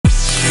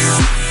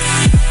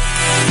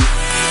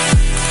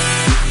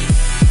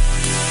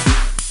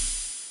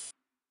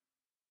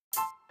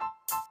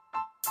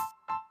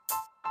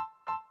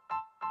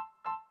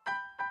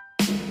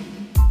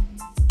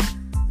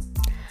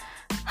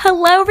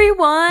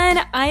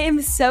everyone! I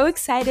am so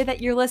excited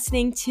that you're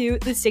listening to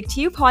the Stick to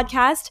You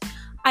podcast.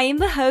 I am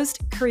the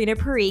host, Karina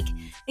Parikh,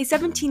 a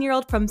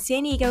 17-year-old from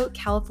San Diego,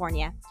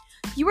 California.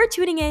 You are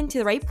tuning in to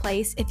the right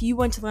place if you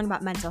want to learn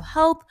about mental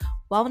health,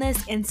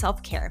 wellness, and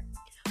self-care.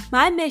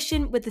 My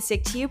mission with the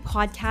Stick to You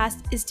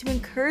podcast is to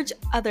encourage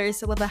others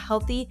to live a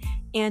healthy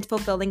and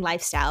fulfilling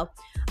lifestyle.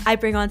 I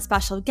bring on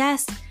special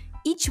guests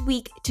each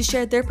week to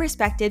share their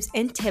perspectives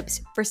and tips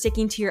for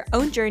sticking to your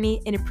own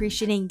journey and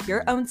appreciating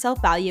your own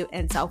self-value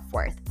and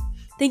self-worth.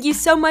 Thank you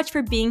so much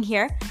for being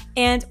here,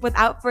 and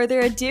without further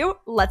ado,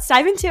 let's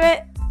dive into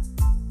it.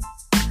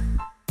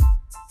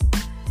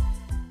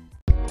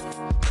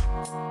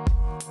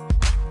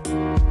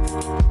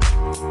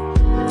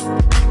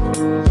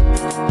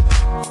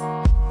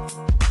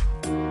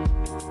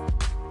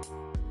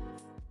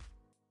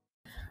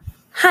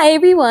 Hi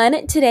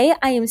everyone, today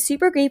I am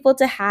super grateful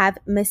to have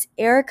Miss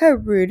Erica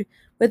Rude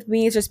with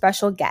me as a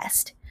special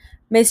guest.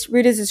 Miss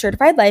Rude is a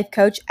certified life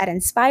coach at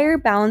Inspire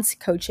Balance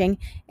Coaching,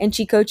 and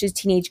she coaches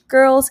teenage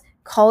girls,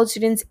 college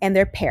students, and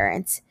their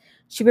parents.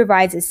 She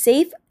provides a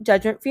safe,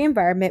 judgment-free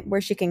environment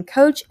where she can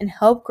coach and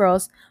help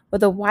girls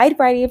with a wide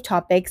variety of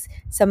topics,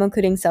 some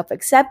including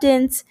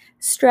self-acceptance,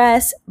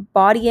 stress,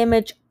 body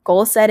image,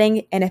 goal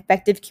setting, and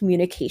effective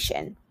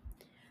communication.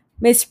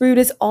 Miss Rude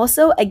is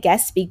also a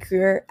guest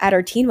speaker at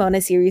our Teen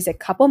Wellness series a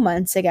couple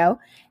months ago,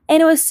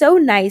 and it was so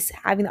nice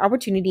having the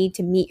opportunity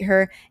to meet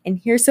her and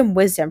hear some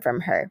wisdom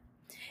from her.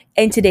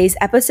 In today's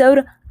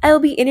episode, I will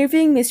be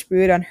interviewing Miss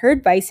Rude on her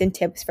advice and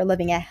tips for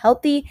living a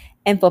healthy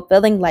and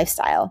fulfilling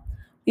lifestyle.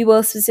 We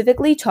will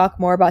specifically talk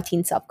more about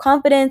teen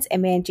self-confidence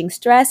and managing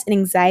stress and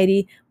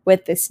anxiety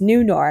with this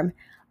new norm.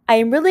 I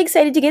am really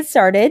excited to get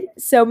started,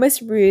 so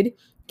Miss Rude,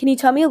 can you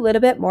tell me a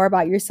little bit more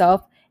about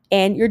yourself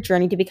and your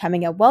journey to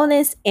becoming a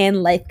wellness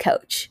and life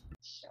coach?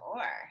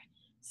 Sure.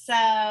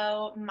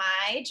 So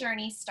my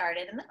journey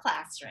started in the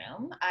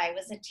classroom. I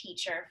was a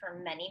teacher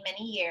for many,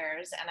 many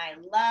years, and I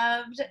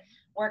loved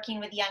working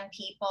with young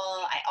people.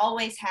 I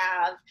always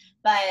have,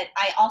 but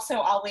I also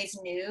always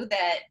knew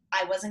that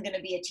I wasn't going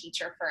to be a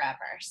teacher forever.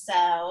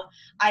 So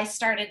I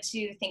started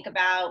to think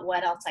about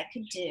what else I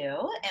could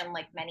do. And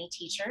like many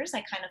teachers,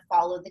 I kind of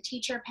followed the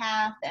teacher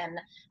path, and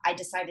I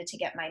decided to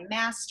get my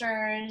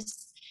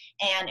master's.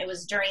 And it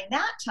was during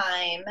that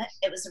time,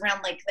 it was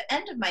around like the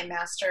end of my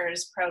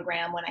master's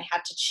program when I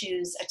had to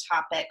choose a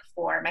topic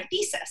for my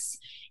thesis.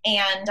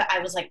 And I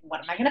was like, what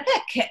am I going to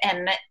pick?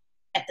 And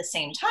at the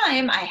same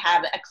time, I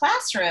had a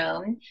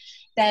classroom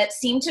that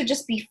seemed to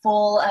just be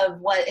full of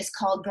what is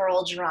called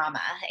girl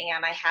drama.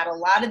 And I had a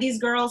lot of these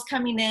girls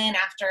coming in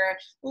after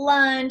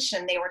lunch,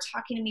 and they were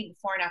talking to me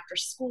before and after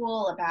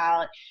school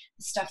about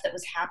the stuff that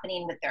was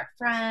happening with their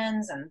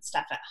friends and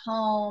stuff at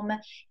home.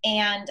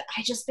 And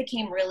I just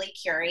became really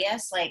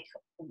curious, like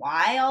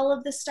why all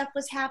of this stuff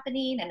was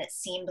happening. And it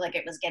seemed like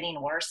it was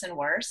getting worse and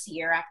worse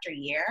year after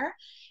year.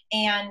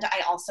 And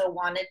I also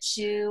wanted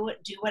to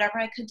do whatever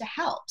I could to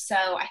help. So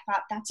I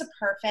thought that's a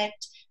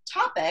perfect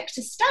topic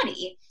to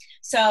study.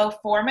 So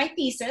for my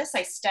thesis,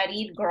 I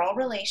studied girl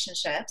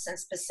relationships, and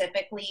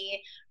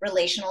specifically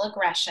relational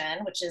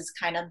aggression, which is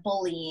kind of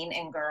bullying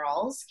in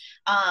girls.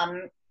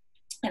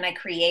 And I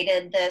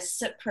created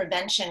this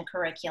prevention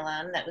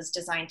curriculum that was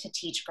designed to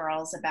teach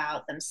girls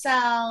about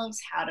themselves,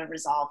 how to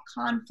resolve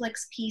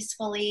conflicts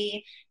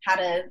peacefully, how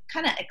to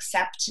kind of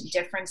accept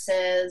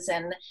differences,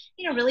 and,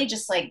 really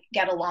just like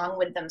get along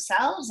with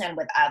themselves and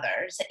with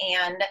others.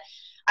 And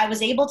I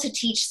was able to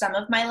teach some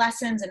of my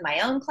lessons in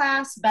my own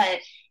class, but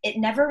it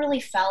never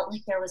really felt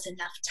like there was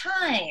enough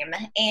time.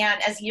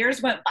 And as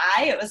years went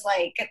by, it was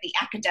like the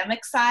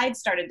academic side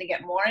started to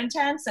get more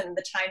intense, and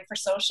the time for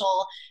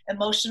social,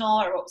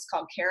 emotional, or what was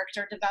called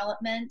character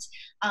development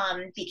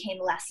became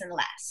less and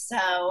less.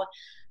 So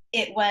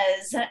it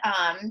was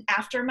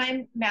after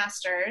my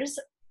master's,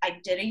 I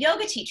did a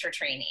yoga teacher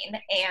training,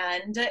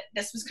 and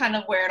this was kind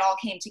of where it all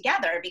came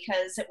together,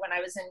 because when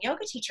I was in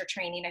yoga teacher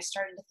training, I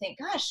started to think,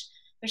 gosh,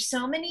 there's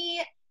so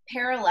many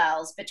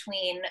parallels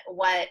between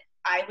what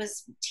I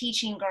was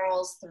teaching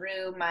girls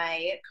through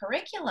my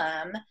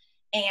curriculum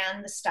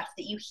and the stuff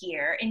that you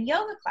hear in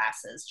yoga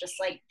classes, just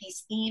like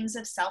these themes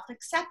of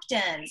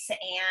self-acceptance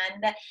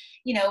and,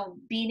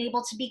 being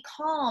able to be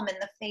calm in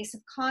the face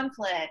of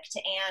conflict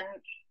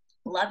and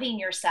loving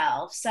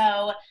yourself.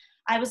 So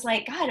I was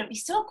like, God, it'd be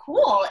so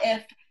cool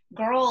if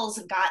girls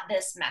got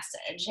this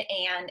message,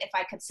 and if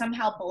I could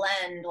somehow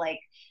blend like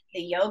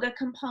the yoga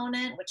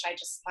component, which I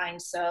just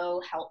find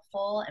so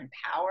helpful and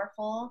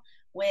powerful,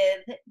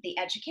 with the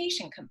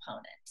education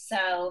component.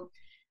 So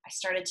I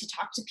started to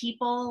talk to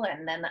people,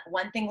 and then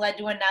one thing led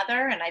to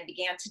another, and I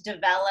began to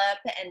develop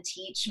and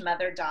teach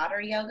mother-daughter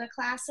yoga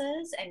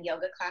classes and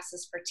yoga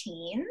classes for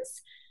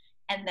teens.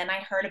 And then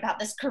I heard about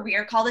this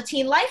career called a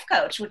teen life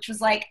coach, which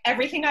was like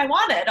everything I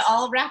wanted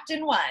all wrapped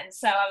in one.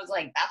 So I was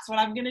like, that's what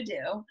I'm going to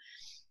do.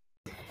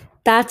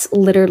 That's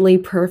literally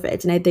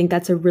perfect. And I think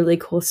that's a really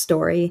cool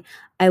story.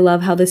 I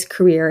love how this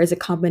career is a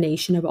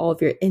combination of all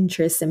of your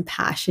interests and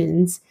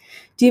passions.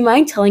 Do you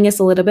mind telling us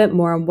a little bit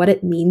more on what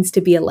it means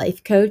to be a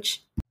life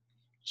coach?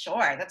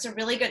 Sure, that's a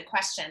really good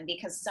question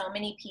because so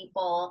many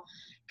people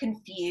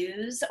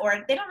confuse,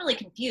 or they don't really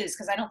confuse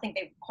because I don't think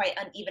they quite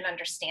even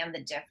understand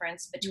the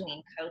difference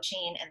between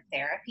coaching and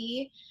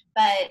therapy.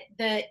 But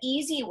the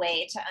easy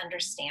way to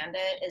understand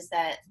it is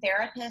that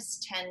therapists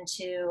tend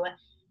to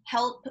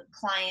help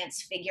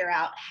clients figure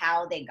out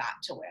how they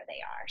got to where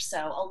they are. So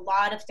a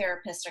lot of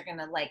therapists are going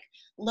to like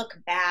look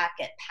back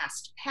at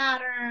past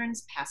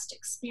patterns, past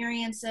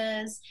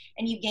experiences,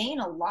 and you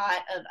gain a lot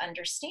of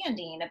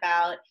understanding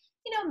about,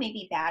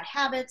 maybe bad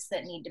habits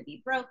that need to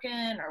be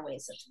broken or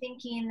ways of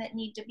thinking that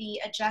need to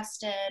be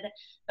adjusted.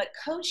 But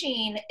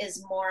coaching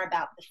is more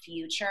about the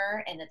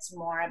future, and it's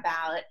more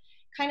about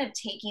kind of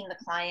taking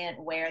the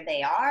client where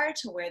they are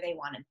to where they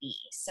want to be.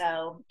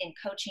 So in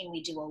coaching,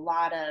 we do a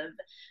lot of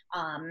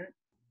um,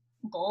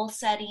 goal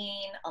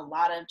setting, a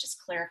lot of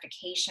just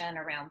clarification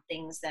around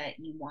things that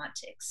you want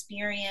to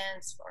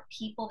experience or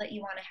people that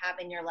you want to have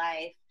in your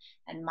life.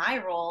 And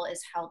my role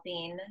is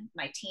helping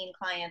my teen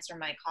clients or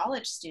my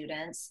college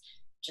students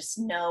just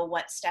know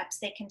what steps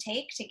they can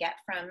take to get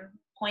from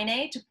point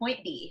A to point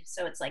B.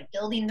 So it's like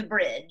building the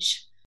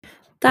bridge.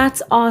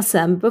 That's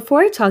awesome. Before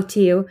I talk to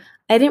you,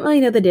 I didn't really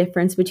know the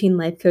difference between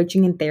life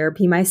coaching and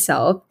therapy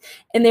myself,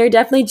 and they're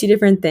definitely two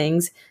different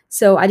things.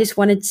 So I just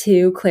wanted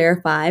to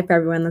clarify for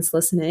everyone that's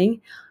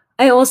listening.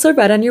 I also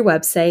read on your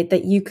website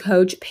that you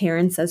coach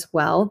parents as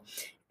well.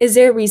 Is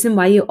there a reason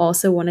why you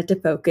also wanted to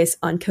focus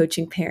on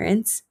coaching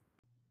parents?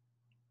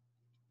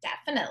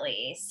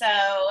 Definitely. So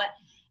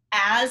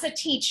as a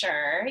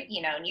teacher,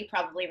 and you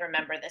probably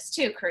remember this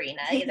too,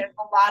 Karina, there's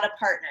a lot of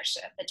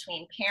partnership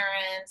between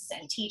parents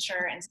and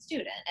teacher and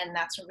student, and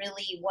that's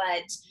really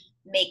what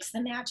makes the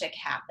magic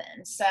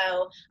happen.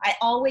 So I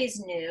always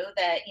knew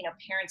that,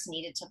 parents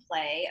needed to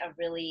play a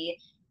really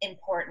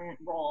important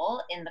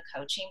role in the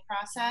coaching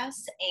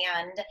process.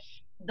 And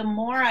the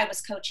more I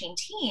was coaching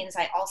teens,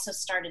 I also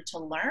started to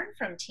learn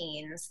from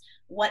teens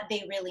what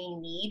they really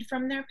need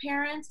from their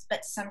parents,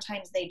 but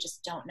sometimes they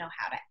just don't know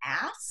how to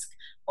ask,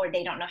 or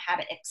they don't know how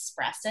to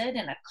express it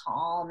in a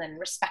calm and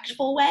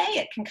respectful way.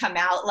 It can come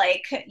out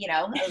like, a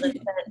little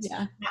bit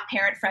Yeah. not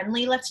parent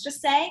friendly, let's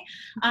just say.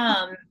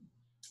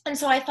 And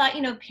so I thought,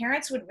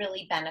 parents would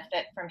really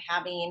benefit from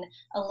having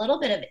a little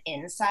bit of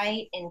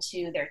insight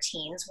into their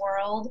teens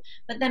world,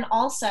 but then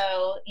also,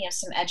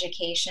 some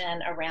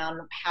education around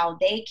how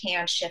they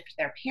can shift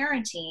their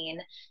parenting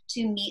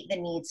to meet the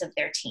needs of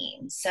their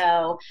teens.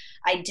 So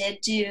I did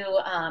do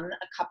a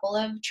couple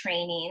of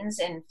trainings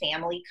in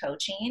family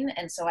coaching.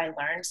 And so I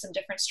learned some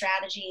different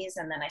strategies,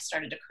 and then I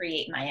started to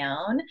create my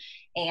own.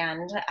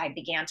 And I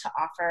began to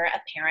offer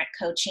a parent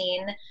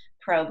coaching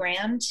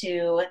program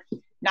to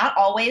not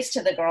always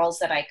to the girls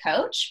that I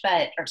coach,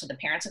 or to the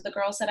parents of the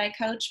girls that I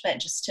coach, but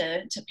just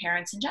to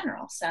parents in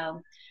general.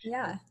 So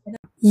Yeah.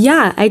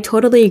 Yeah, I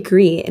totally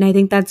agree. And I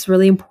think that's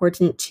really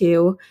important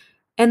too.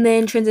 And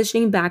then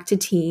transitioning back to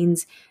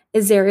teens,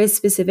 is there a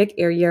specific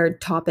area or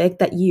topic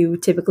that you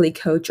typically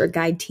coach or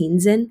guide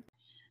teens in?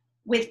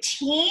 with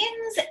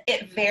teens,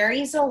 it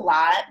varies a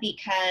lot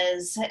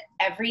because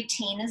every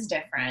teen is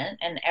different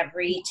and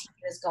every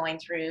teen is going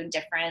through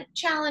different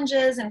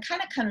challenges and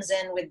kind of comes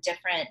in with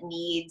different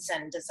needs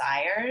and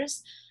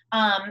desires.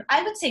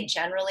 I would say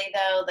generally,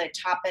 though, the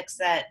topics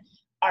that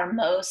are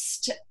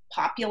most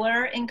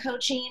popular in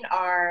coaching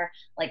are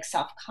like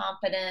self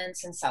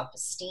confidence and self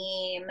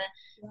esteem.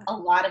 A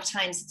lot of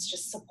times it's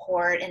just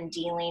support and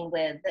dealing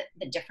with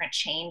the different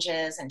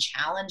changes and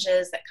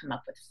challenges that come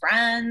up with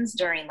friends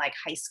during like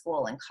high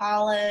school and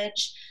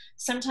college.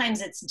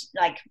 Sometimes it's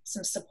like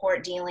some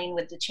support dealing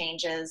with the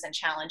changes and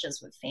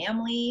challenges with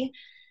family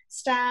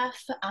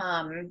stuff.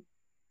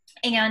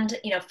 And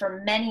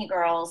for many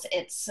girls,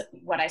 it's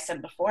what I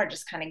said before,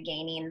 just kind of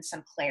gaining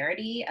some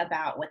clarity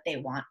about what they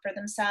want for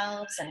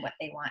themselves and what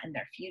they want in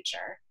their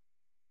future.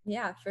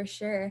 Yeah, for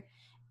sure.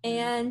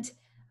 And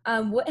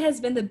what has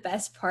been the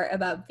best part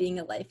about being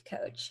a life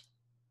coach?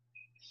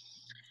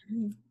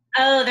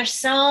 Oh, there's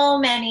so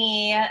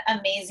many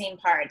amazing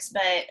parts,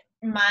 but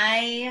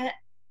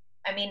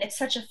it's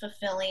such a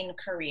fulfilling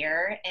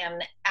career.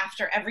 And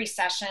after every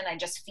session, I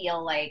just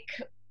feel like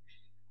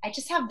I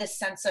just have this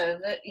sense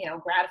of,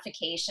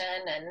 gratification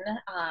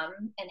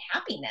and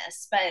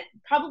happiness. But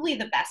probably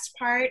the best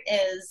part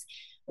is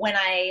when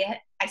I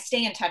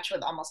stay in touch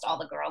with almost all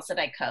the girls that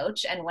I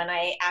coach, and when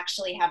I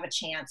actually have a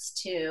chance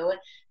to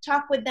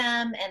talk with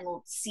them and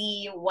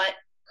see what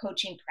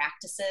coaching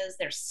practices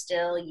they're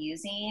still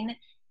using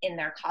in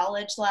their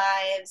college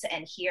lives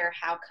and hear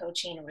how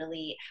coaching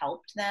really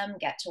helped them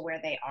get to where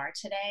they are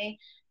today,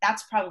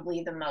 that's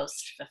probably the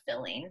most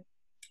fulfilling.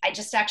 I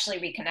just actually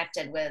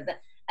reconnected with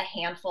a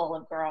handful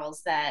of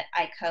girls that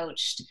I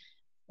coached,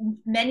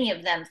 many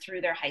of them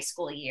through their high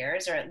school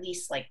years, or at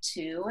least like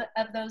 2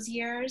 of those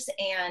years.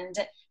 And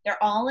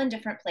they're all in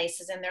different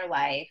places in their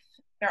life.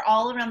 They're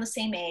all around the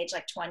same age,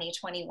 like 20,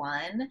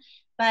 21,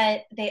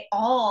 but they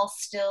all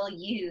still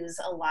use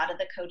a lot of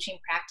the coaching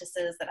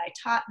practices that I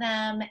taught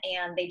them.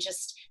 And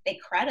they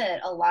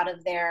credit a lot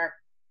of their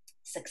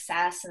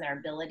success and their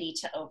ability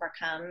to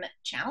overcome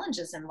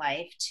challenges in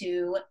life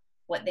to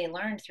what they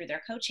learned through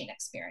their coaching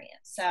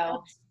experience.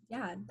 So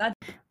Yeah,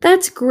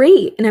 that's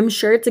great. And I'm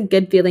sure it's a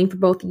good feeling for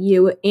both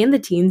you and the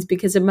teens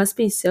because it must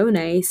be so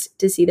nice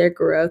to see their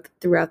growth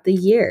throughout the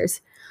years.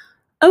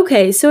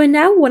 Okay, so I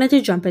now wanted to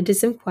jump into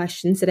some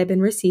questions that I've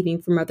been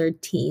receiving from other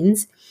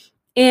teens.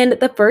 And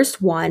the first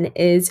one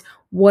is,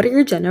 what are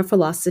your general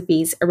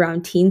philosophies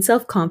around teen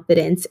self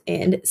confidence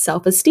and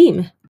self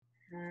esteem?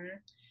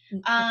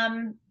 mhm.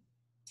 um,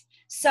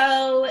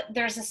 So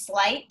there's a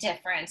slight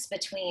difference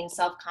between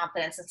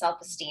self-confidence and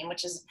self-esteem,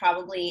 which is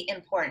probably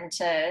important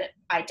to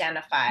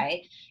identify.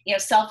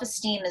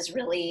 Self-esteem is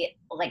really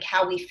like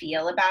how we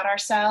feel about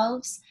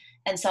ourselves,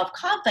 and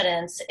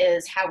self-confidence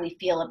is how we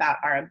feel about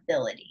our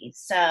ability.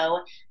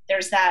 So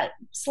there's that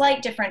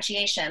slight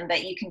differentiation,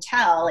 but you can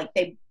tell like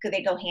they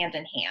go hand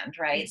in hand,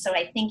 right? So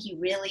I think you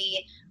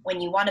really,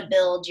 when you want to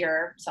build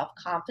your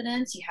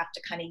self-confidence, you have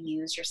to kind of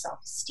use your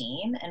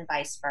self-esteem and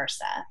vice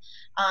versa.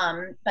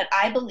 But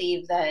I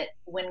believe that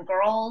when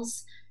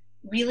girls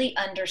really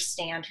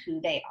understand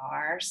who they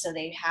are, so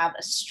they have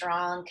a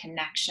strong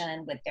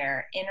connection with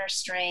their inner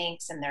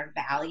strengths and their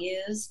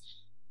values,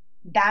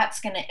 that's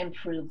going to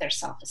improve their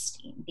self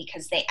esteem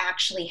because they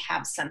actually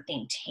have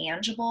something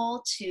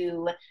tangible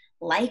to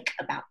like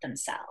about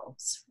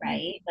themselves,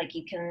 right? Like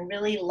you can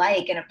really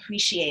like and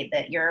appreciate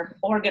that you're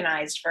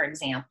organized, for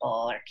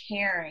example, or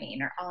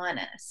caring or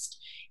honest.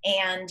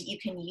 And you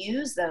can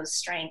use those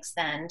strengths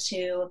then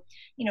to,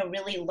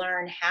 really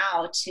learn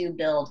how to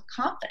build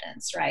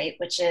confidence, right?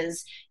 Which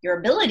is your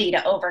ability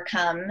to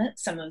overcome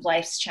some of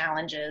life's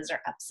challenges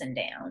or ups and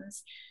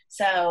downs.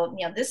 So,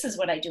 this is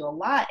what I do a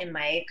lot in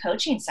my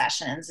coaching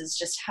sessions is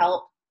just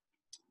help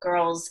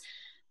girls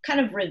kind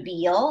of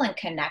reveal and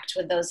connect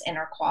with those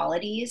inner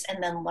qualities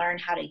and then learn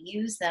how to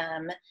use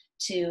them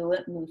to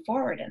move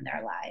forward in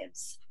their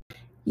lives.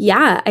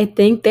 Yeah, I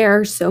think there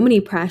are so many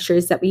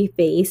pressures that we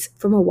face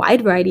from a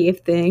wide variety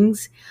of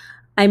things.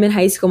 I'm in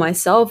high school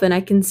myself, and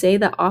I can say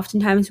that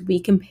oftentimes we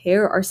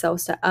compare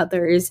ourselves to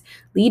others,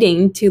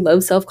 leading to low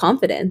self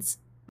confidence.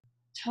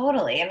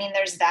 Totally. I mean,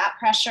 there's that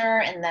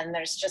pressure, and then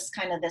there's just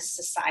kind of this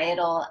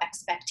societal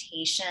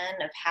expectation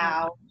of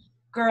how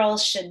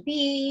girls should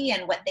be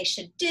and what they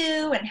should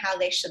do and how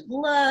they should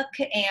look.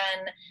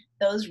 And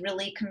those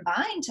really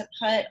combine to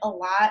put a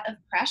lot of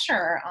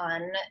pressure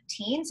on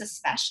teens,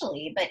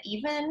 especially, but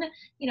even,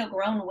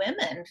 grown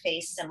women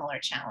face similar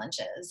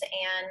challenges.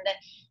 And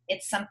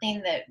it's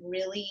something that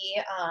really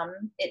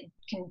it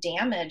can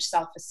damage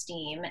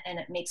self-esteem, and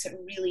it makes it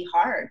really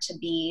hard to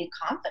be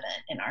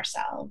confident in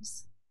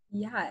ourselves.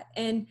 Yeah,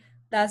 and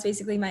that's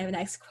basically my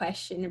next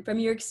question. From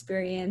your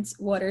experience,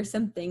 what are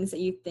some things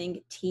that you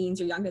think teens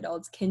or young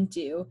adults can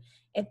do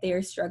if they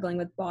are struggling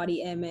with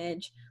body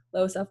image,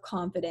 low self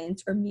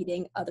confidence, or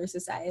meeting other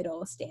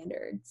societal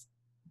standards?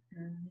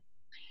 Mhm.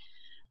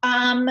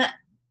 Um,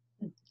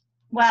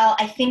 well,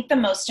 I think the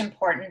most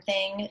important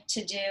thing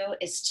to do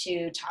is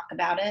to talk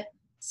about it.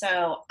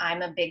 So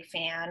I'm a big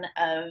fan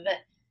of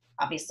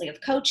obviously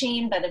of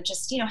coaching, but of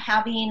just,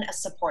 having a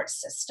support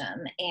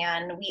system.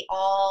 And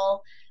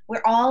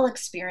we're all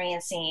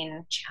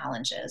experiencing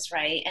challenges,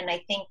 right? And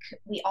I think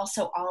we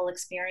also all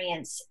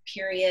experience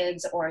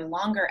periods or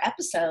longer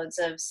episodes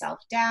of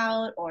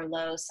self-doubt or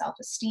low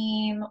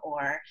self-esteem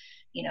or,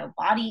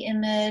 body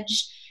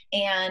image.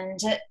 And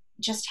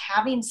just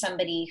having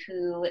somebody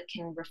who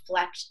can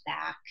reflect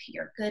back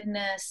your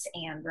goodness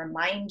and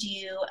remind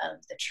you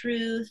of the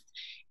truth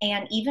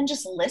and even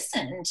just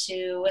listen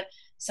to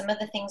some of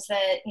the things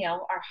that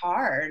are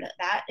hard,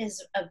 that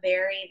is a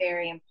very,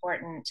 very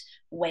important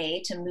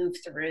way to move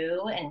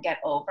through and get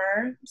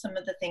over some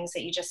of the things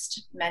that you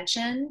just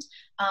mentioned.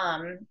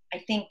 I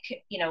think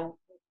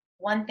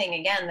one thing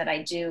again that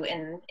I do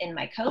in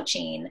my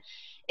coaching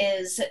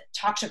is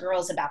talk to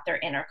girls about their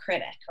inner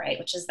critic, right?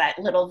 Which is that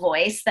little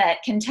voice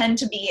that can tend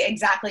to be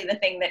exactly the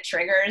thing that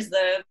triggers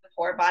the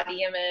poor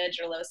body image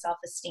or low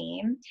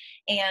self-esteem.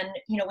 And,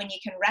 when you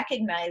can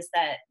recognize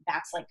that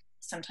that's like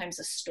sometimes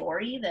a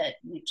story that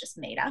we've just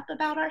made up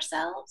about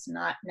ourselves,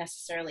 not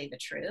necessarily the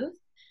truth,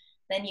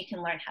 then you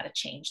can learn how to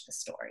change the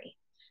story.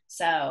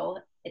 So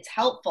it's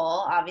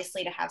helpful,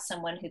 obviously, to have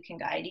someone who can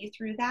guide you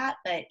through that.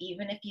 But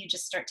even if you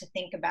just start to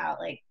think about,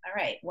 like, all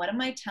right, what am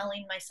I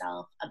telling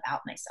myself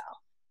about myself?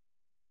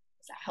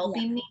 Is that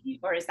helping me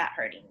or is that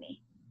hurting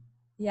me?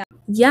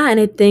 Yeah, and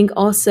I think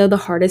also the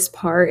hardest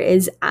part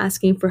is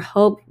asking for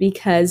help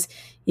because,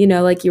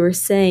 like you were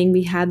saying,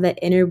 we have that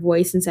inner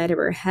voice inside of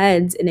our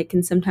heads, and it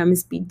can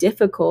sometimes be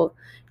difficult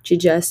to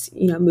just,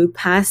 move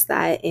past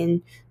that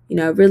and,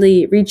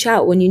 really reach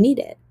out when you need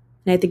it.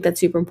 And I think that's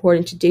super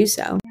important to do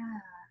so. Yeah.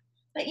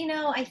 But,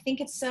 I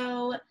think it's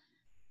so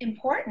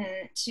important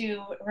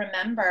to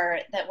remember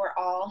that we're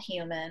all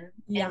human and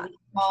Yeah, we for sure.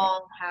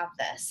 all have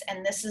this.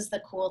 And this is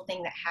the cool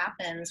thing that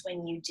happens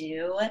when you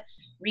do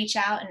reach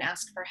out and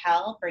ask for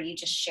help or you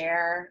just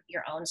share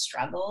your own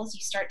struggles.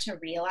 You start to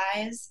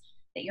realize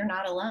that you're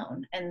not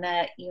alone and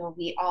that,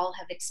 we all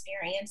have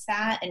experienced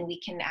that and we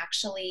can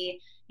actually,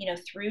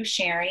 through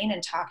sharing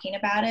and talking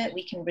about it,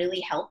 we can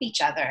really help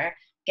each other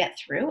get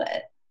through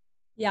it.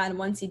 Yeah, and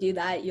once you do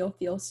that, you'll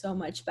feel so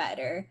much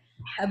better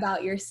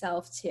about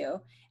yourself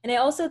too. And I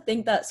also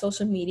think that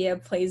social media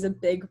plays a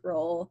big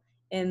role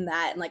in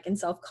that and like in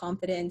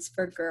self-confidence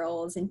for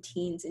girls and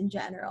teens in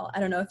general. I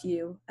don't know if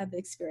you have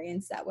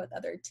experienced that with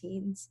other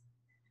teens.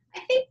 I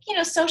think,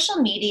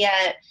 social media,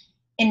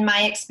 in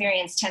my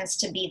experience, tends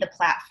to be the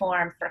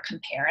platform for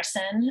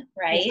comparison,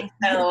 right?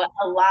 Yeah. So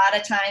a lot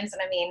of times,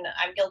 and I mean,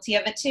 I'm guilty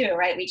of it too,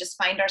 right? We just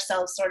find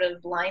ourselves sort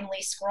of blindly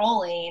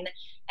scrolling,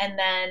 and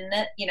then,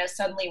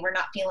 suddenly we're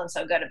not feeling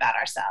so good about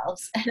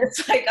ourselves. And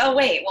it's like, oh,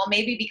 wait, well,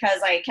 maybe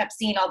because I kept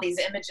seeing all these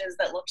images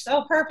that looked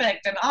so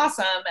perfect and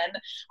awesome, and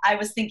I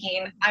was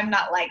thinking, I'm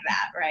not like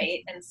that,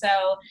 right? And so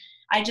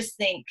I just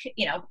think,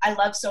 I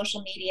love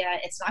social media.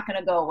 It's not going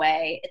to go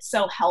away. It's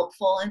so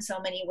helpful in so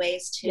many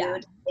ways too, Yeah.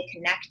 to stay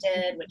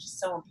connected, which is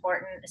so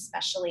important,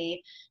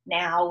 especially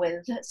now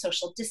with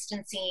social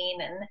distancing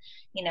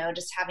and,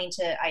 just having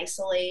to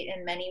isolate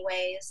in many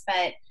ways.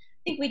 But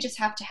I think we just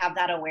have to have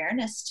that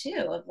awareness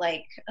too of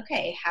like,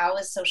 okay, how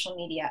is social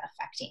media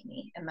affecting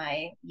me? Am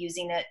I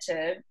using it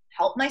to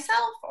help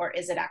myself, or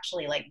is it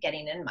actually like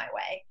getting in my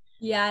way?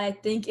 Yeah, I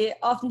think it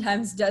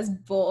oftentimes does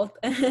both.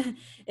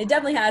 It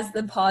definitely has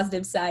the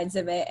positive sides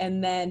of it.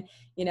 And then,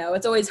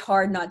 it's always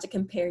hard not to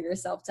compare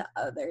yourself to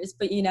others.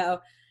 But,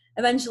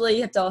 eventually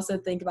you have to also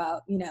think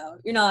about,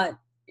 you're not,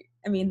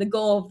 I mean, the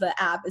goal of the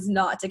app is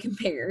not to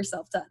compare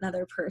yourself to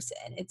another person,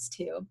 it's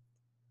to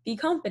be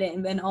confident.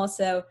 And then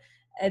also,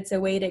 it's a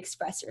way to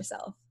express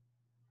yourself.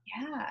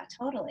 Yeah,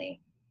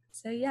 totally.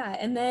 So, yeah.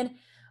 And then,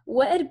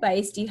 what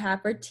advice do you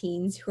have for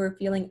teens who are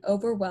feeling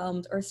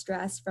overwhelmed or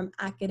stressed from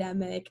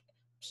academic,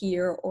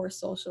 peer, or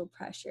social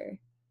pressure?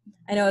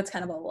 I know it's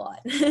kind of a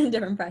lot,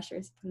 different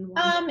pressures in one.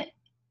 Um,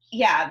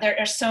 yeah, there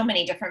are so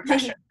many different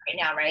pressures right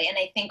now, right? And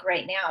I think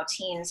right now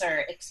teens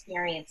are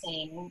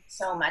experiencing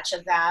so much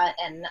of that.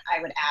 And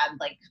I would add,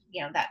 like,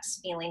 that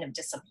feeling of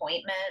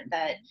disappointment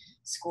that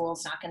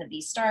school's not going to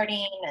be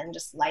starting and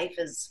just life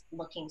is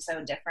looking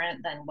so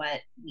different than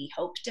what we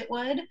hoped it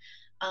would.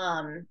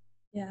 Um,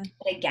 Yeah.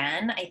 but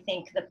again, I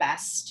think the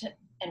best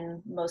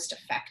and most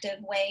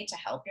effective way to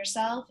help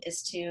yourself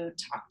is to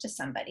talk to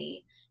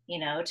somebody,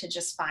 to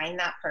just find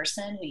that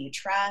person who you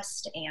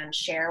trust and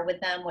share with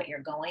them what you're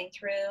going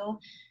through.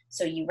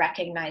 So you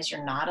recognize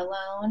you're not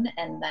alone,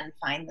 and then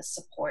find the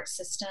support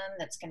system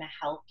that's going to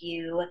help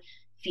you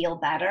feel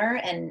better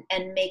and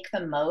make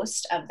the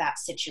most of that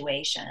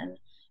situation.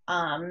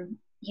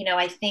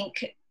 I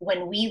think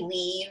when we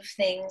leave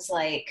things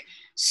like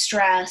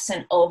stress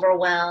and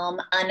overwhelm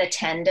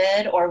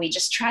unattended, or we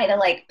just try to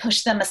like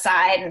push them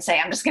aside and say,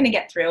 I'm just going to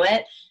get through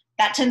it,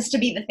 that tends to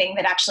be the thing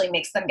that actually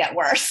makes them get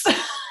worse.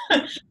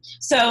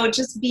 So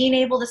just being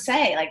able to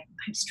say, like,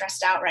 I'm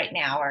stressed out right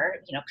now, or,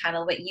 kind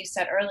of what you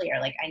said earlier,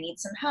 like, I need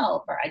some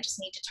help, or I just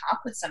need to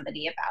talk with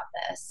somebody about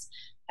this.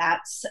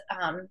 That's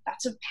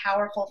a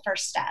powerful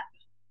first step.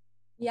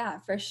 Yeah,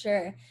 for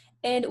sure.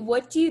 And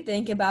what do you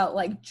think about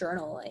like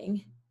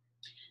journaling?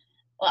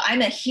 Well,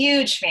 I'm a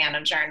huge fan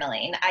of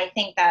journaling. I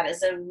think that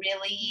is a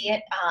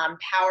really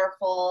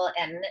powerful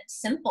and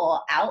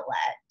simple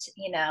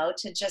outlet,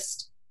 to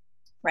just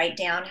write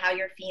down how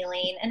you're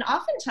feeling. And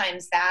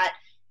oftentimes that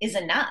is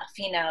enough,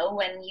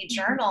 when you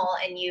journal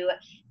and you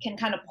can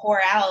kind of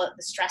pour out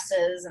the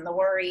stresses and the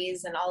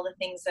worries and all the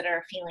things that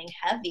are feeling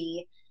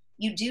heavy,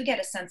 you do get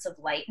a sense of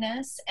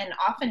lightness. And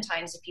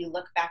oftentimes, if you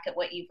look back at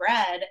what you've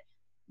read,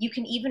 you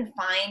can even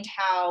find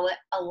how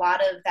a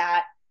lot of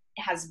that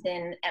has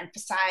been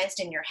emphasized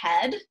in your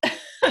head.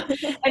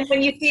 And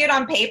when you see it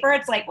on paper,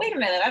 it's like, wait a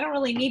minute, I don't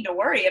really need to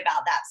worry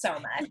about that so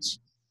much.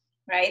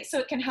 Right. So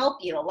it can help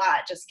you a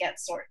lot, just get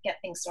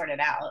things sorted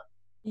out.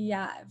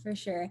 Yeah, for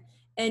sure.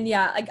 And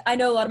yeah, like I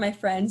know a lot of my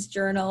friends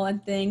journal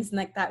and things, and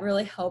like that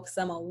really helps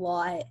them a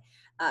lot,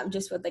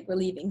 just with like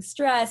relieving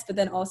stress, but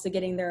then also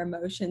getting their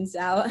emotions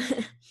out.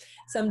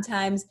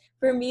 Sometimes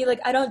for me, like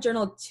I don't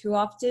journal too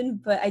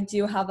often, but I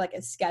do have like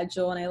a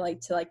schedule, and I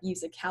like to like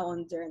use a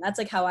calendar, and that's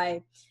like how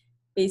I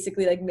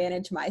basically like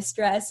manage my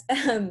stress.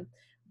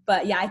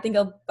 But yeah, I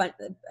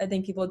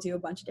think people do a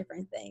bunch of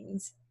different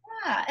things.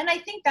 Yeah. And I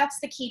think that's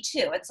the key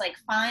too. It's like,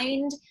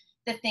 find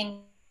the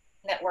thing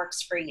that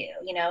works for you.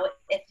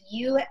 If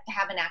you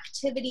have an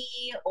activity,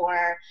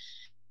 or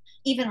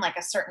even like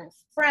a certain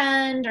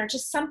friend, or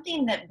just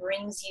something that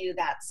brings you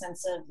that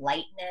sense of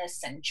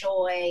lightness and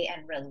joy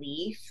and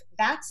relief,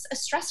 that's a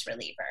stress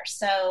reliever.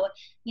 So,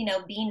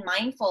 being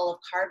mindful of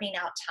carving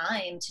out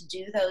time to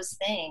do those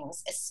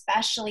things,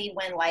 especially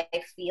when life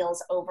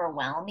feels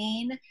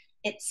overwhelming,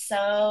 it's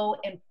so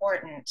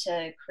important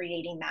to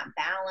creating that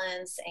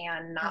balance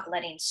and not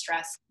letting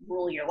stress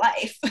rule your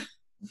life.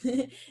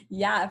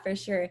 Yeah, for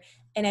sure.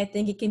 And I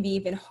think it can be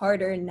even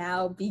harder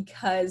now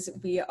because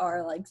we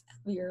are like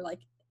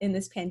in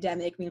this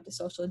pandemic, we have to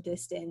social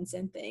distance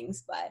and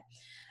things, but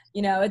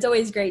it's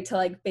always great to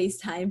like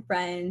FaceTime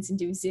friends and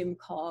do Zoom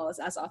calls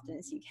as often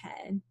as you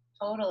can.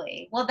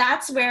 Totally. Well,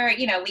 that's where,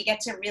 we get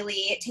to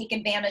really take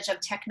advantage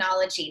of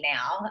technology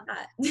now.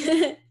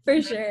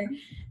 For sure.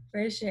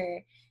 For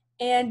sure.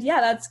 And yeah,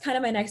 that's kind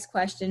of my next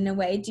question in a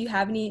way. Do you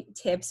have any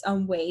tips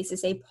on ways to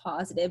stay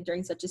positive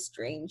during such a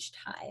strange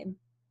time?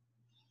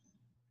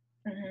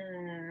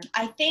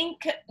 I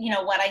think,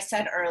 what I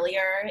said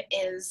earlier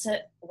is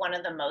one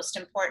of the most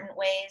important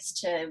ways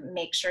to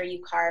make sure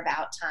you carve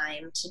out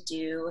time to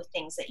do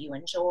things that you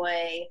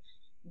enjoy,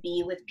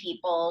 be with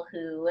people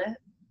who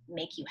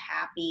make you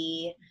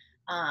happy.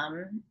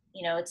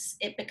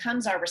 It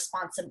becomes our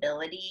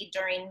responsibility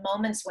during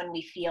moments when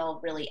we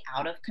feel really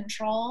out of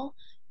control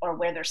or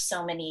where there's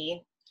so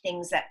many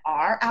things that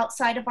are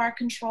outside of our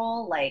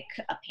control, like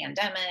a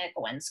pandemic,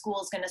 when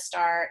school's going to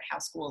start, how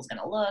school's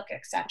going to look,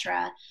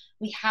 etc.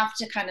 We have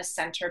to kind of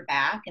center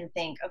back and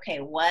think, okay,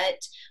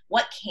 what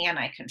can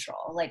I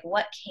control? Like,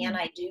 what can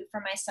I do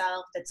for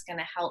myself that's going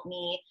to help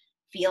me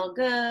feel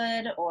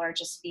good or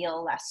just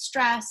feel less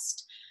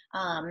stressed?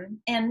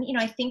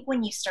 I think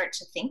when you start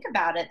to think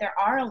about it, there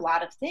are a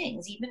lot of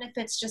things, even if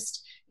it's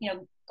just,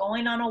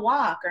 going on a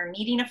walk or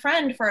meeting a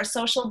friend for a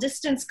social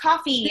distance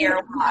coffee or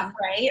walk, Yeah.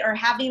 right? Or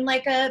having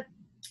like a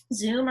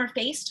Zoom or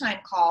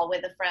FaceTime call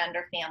with a friend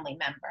or family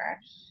member.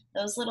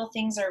 Those little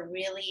things are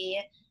really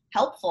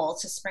helpful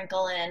to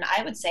sprinkle in,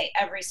 I would say,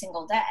 every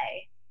single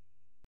day.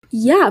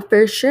 Yeah,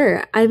 for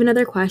sure. I have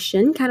another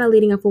question, kind of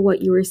leading up of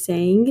what you were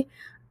saying.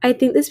 I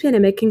think this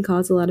pandemic can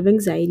cause a lot of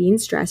anxiety and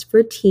stress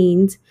for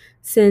teens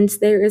since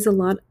there is a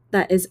lot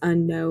that is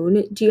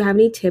unknown. Do you have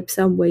any tips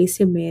on ways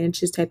to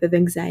manage this type of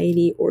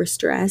anxiety or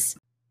stress?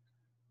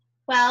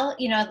 Well,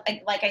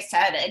 like I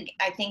said,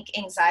 I think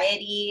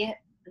anxiety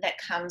that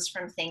comes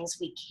from things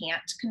we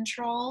can't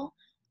control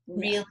Yeah.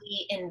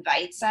 really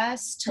invites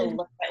us to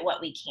look at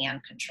what we can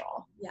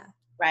control, Yeah.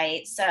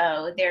 right?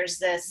 So there's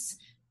this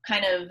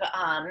kind of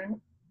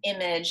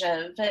image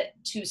of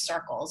two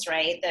circles,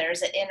 right?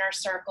 There's an inner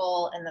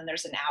circle and then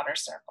there's an outer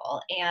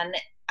circle. And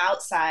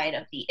outside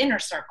of the inner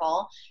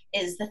circle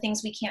is the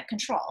things we can't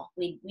control.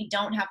 We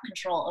don't have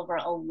control over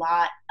a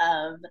lot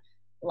of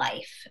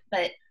life,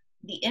 but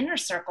the inner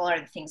circle are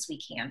the things we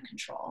can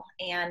control.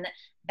 And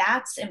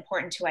that's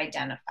important to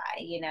identify.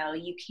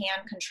 You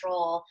can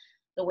control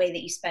the way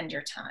that you spend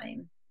your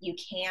time. You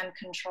can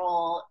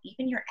control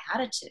even your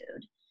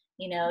attitude.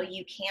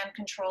 You can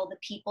control the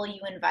people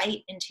you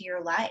invite into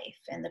your life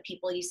and the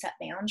people you set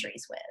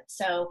boundaries with.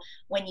 So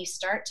when you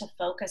start to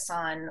focus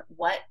on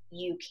what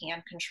you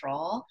can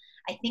control,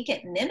 I think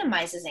it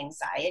minimizes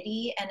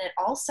anxiety and it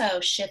also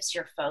shifts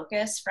your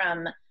focus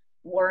from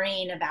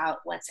worrying about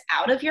what's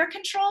out of your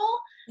control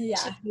to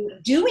Yeah.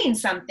 doing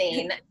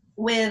something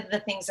with the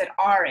things that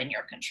are in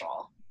your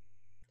control.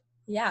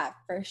 Yeah,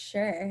 for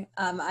sure.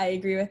 I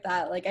agree with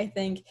that. Like,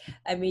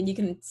 I mean, you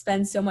can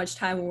spend so much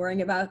time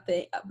worrying about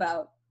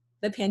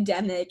the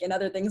pandemic and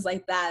other things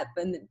like that,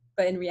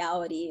 but in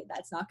reality,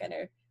 that's not going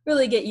to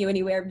really get you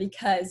anywhere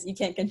because you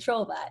can't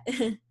control that.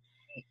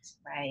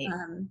 Right.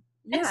 And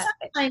Yeah.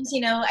 sometimes,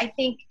 I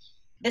think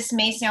this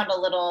may sound a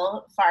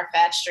little far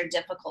fetched or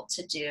difficult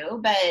to do,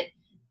 but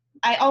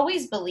I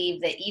always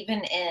believe that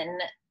even in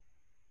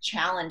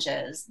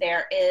challenges,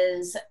 there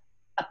is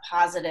a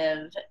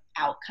positive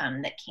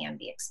outcome that can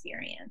be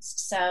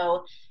experienced.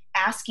 So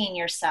asking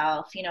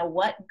yourself,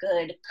 what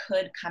good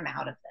could come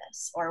out of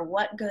this or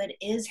what good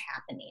is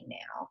happening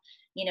now?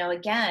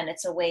 Again,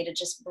 it's a way to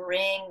just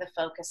bring the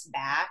focus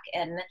back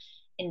and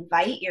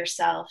invite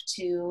yourself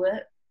to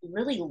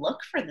really look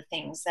for the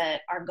things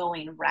that are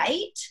going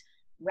right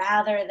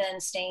rather than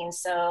staying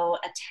so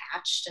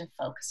attached and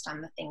focused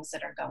on the things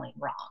that are going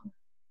wrong.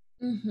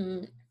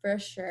 Mm-hmm, for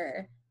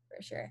sure,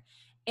 for sure.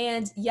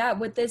 And yeah,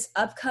 with this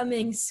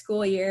upcoming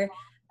school year,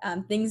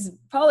 things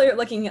probably are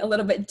looking a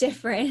little bit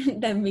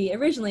different than we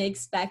originally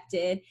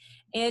expected.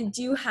 And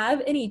do you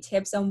have any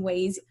tips on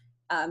ways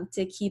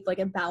to keep like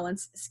a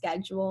balanced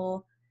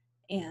schedule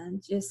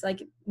and just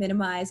like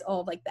minimize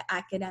all of like the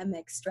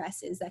academic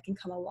stresses that can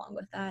come along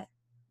with that?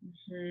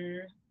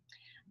 Mhm.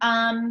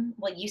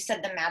 Well, you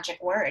said the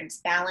magic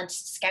words,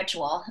 balanced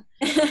schedule.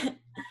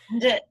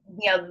 The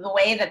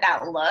way that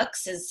that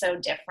looks is so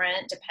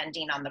different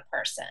depending on the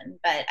person.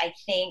 But I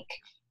think,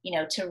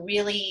 to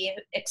really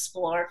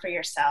explore for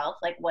yourself,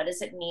 like, what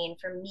does it mean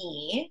for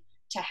me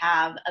to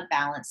have a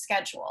balanced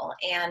schedule?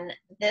 And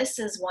this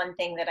is one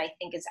thing that I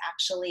think is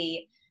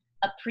actually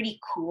a pretty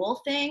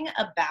cool thing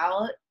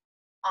about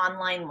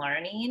online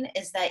learning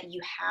is that you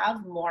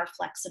have more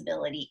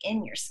flexibility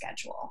in your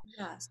schedule.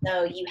 Yeah.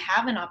 So you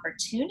have an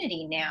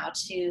opportunity now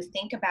to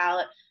think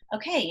about,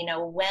 okay,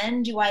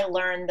 when do I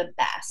learn the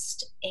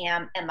best?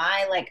 Am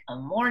I like a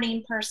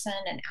morning person,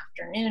 an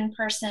afternoon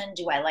person?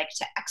 Do I like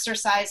to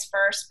exercise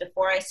first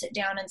before I sit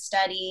down and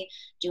study?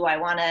 Do I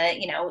want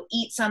to,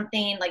 eat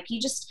something? Like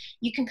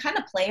you can kind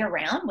of play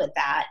around with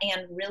that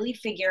and really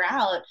figure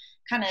out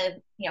kind of,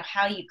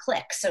 how you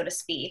click, so to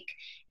speak.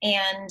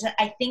 And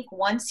I think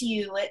once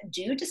you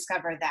do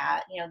discover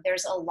that,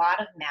 there's a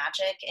lot of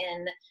magic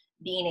in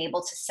being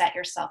able to set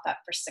yourself up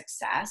for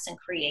success and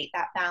create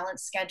that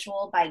balanced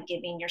schedule by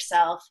giving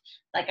yourself,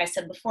 like I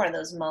said before,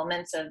 those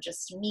moments of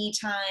just me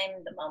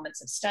time, the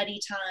moments of study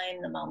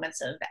time, the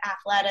moments of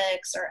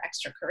athletics or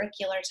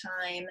extracurricular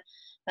time.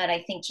 But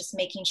I think just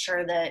making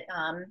sure that,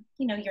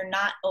 you're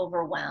not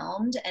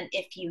overwhelmed. And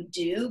if you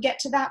do get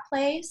to that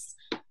place,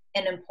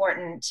 an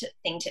important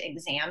thing to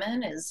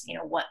examine is,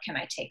 what can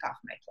I take off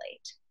my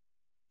plate?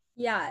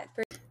 Yeah,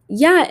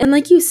 yeah, and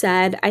like you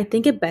said, I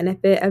think a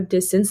benefit of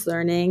distance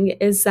learning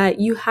is that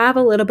you have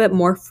a little bit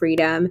more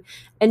freedom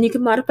and you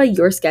can modify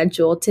your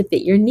schedule to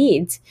fit your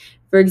needs.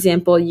 For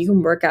example, you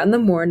can work out in the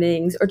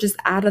mornings or just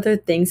add other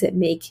things that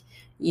make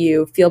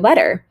you feel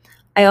better.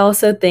 I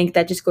also think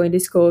that just going to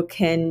school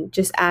can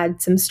just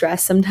add some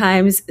stress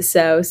sometimes.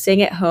 So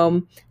staying at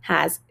home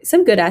has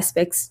some good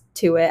aspects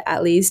to it,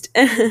 at least.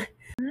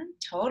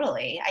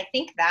 Totally. I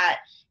think that,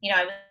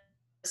 I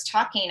was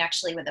talking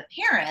actually with a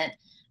parent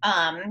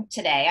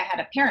today. I had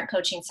a parent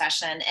coaching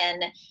session,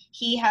 and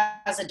he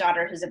has a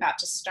daughter who's about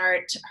to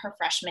start her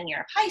freshman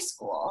year of high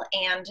school.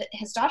 And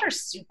his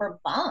daughter's super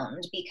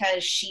bummed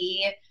because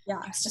she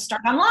Yeah. has to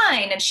start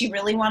online, and she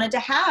really wanted to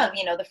have,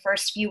 the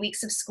first few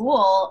weeks of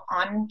school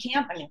on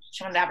campus. I mean,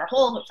 she wanted to have her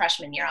whole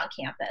freshman year on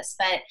campus,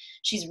 but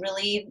she's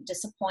really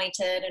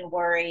disappointed and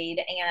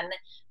worried. And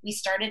we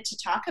started to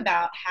talk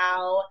about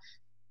how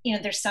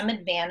there's some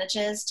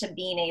advantages to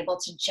being able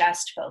to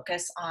just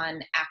focus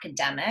on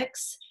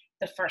academics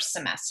the first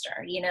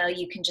semester.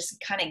 You can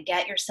just kind of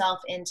get yourself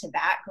into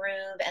that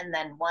groove. And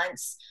then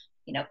once,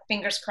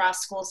 fingers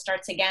crossed, school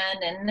starts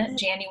again in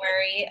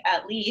January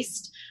at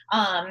least,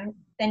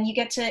 then you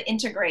get to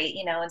integrate,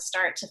 and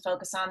start to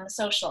focus on the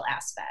social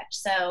aspect.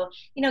 So,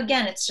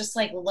 again, it's just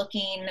like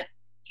looking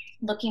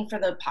for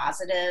the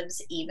positives,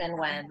 even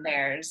when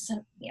there's,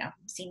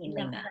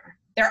 seemingly none.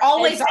 There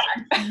always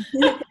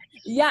are.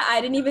 Yeah, I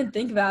didn't even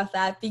think about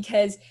that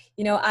because,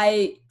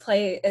 I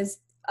play as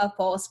a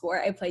fall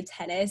sport. I play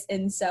tennis.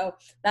 And so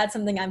that's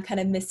something I'm kind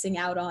of missing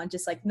out on,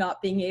 just like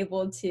not being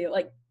able to,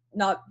 like,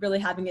 not really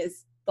having a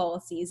fall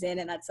season.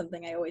 And that's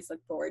something I always look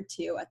forward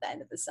to at the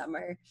end of the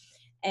summer.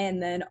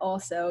 And then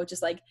also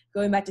just like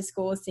going back to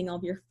school, seeing all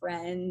of your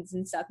friends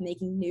and stuff,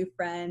 making new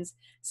friends.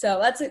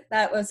 So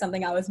that was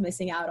something I was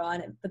missing out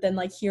on. But then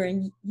like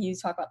hearing you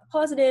talk about the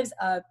positives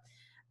of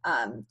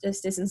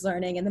just distance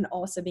learning and then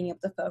also being able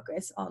to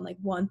focus on like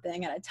one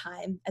thing at a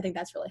time, I think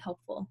that's really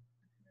helpful.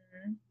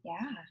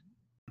 Yeah.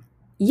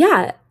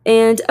 Yeah.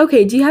 And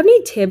okay, do you have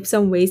any tips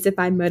on ways to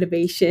find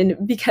motivation?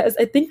 Because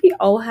I think we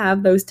all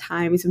have those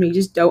times when we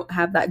just don't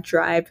have that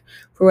drive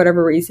for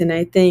whatever reason.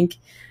 I think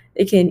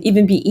it can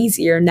even be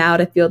easier now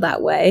to feel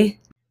that way.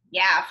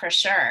 Yeah, for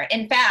sure.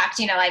 In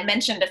fact, I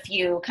mentioned a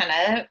few kind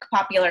of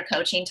popular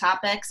coaching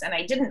topics, and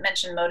I didn't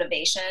mention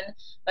motivation,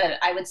 but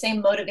I would say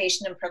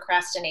motivation and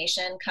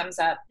procrastination comes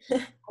up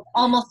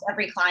almost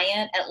every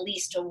client at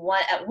least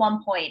at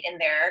one point in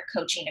their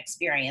coaching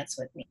experience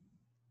with me.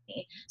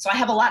 So I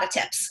have a lot of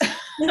tips.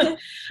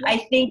 I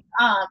think,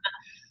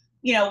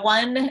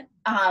 one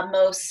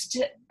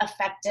most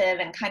effective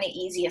and kind of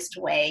easiest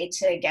way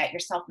to get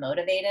yourself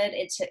motivated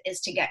is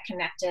to get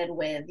connected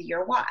with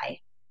your why.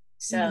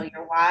 So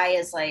your why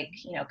is like,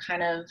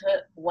 kind of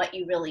what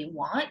you really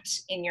want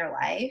in your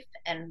life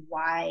and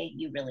why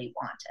you really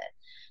want it.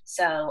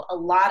 So a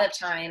lot of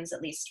times,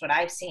 at least what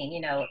I've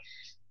seen,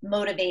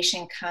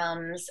 motivation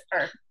comes,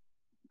 or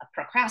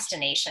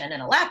procrastination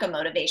and a lack of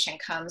motivation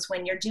comes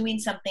when you're doing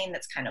something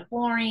that's kind of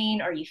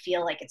boring, or you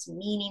feel like it's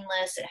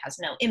meaningless, it has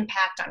no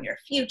impact on your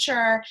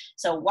future,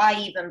 so why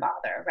even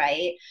bother,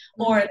 right?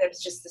 Or there's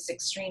just this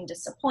extreme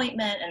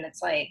disappointment and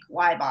it's like,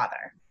 why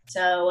bother?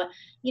 So,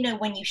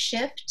 when you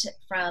shift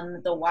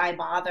from the why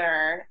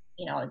bother,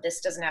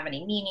 this doesn't have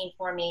any meaning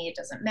for me, it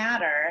doesn't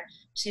matter,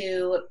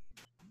 to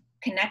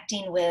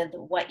connecting with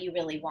what you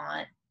really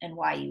want and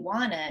why you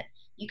want it,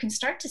 you can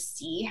start to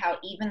see how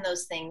even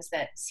those things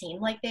that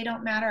seem like they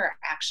don't matter are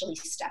actually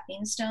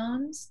stepping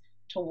stones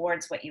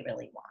towards what you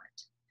really want.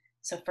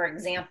 So for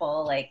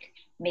example, like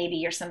maybe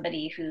you're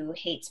somebody who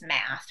hates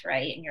math,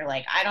 right? And you're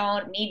like, I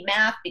don't need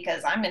math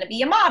because I'm going to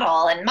be a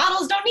model and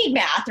models don't need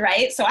math,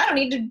 right? So I don't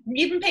need to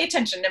even pay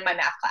attention in my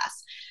math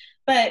class.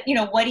 But,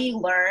 what do you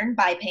learn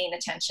by paying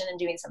attention and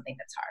doing something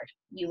that's hard?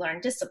 You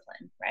learn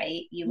discipline,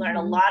 right? You learn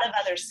a lot of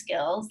other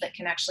skills that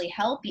can actually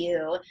help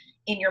you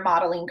in your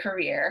modeling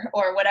career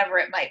or whatever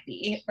it might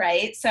be,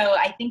 right? So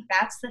I think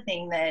that's the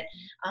thing that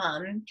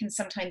can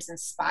sometimes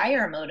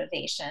inspire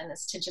motivation,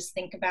 is to just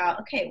think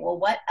about, okay, well,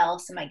 what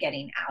else am I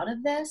getting out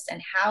of this?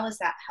 And how is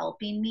that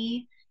helping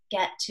me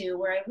get to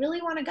where I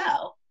really want to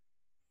go?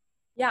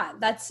 Yeah,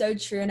 that's so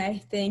true. And I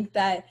think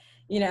that,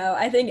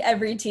 I think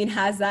every teen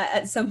has that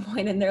at some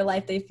point in their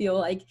life. They feel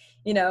like,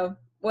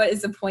 what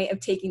is the point of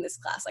taking this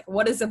class? Like,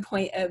 what is the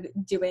point of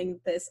doing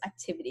this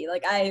activity?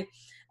 Like, I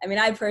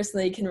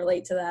personally can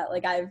relate to that.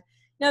 Like, I've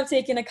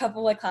taken a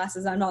couple of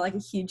classes I'm not like a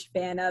huge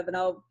fan of, and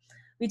I'll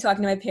be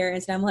talking to my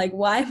parents and I'm like,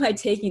 why am I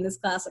taking this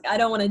class? Like, I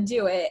don't want to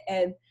do it.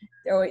 And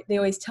they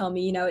always tell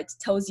me, it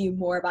tells you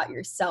more about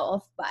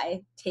yourself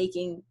by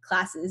taking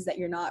classes that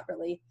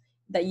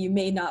that you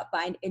may not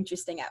find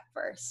interesting at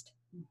first.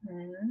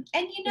 And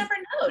you never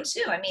know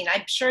too. I mean,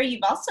 I'm sure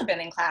you've also been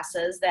in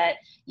classes that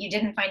you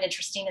didn't find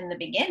interesting in the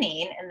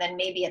beginning, and then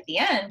maybe at the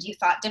end you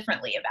thought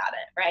differently about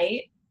it,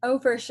 right? Oh,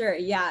 for sure.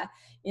 Yeah.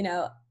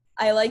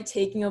 I like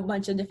taking a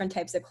bunch of different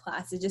types of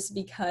classes just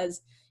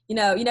because, you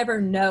know, you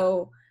never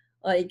know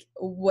like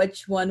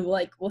which one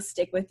will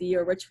stick with you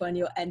or which one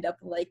you'll end up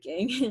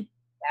liking.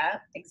 Yeah,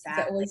 It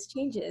exactly. always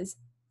changes.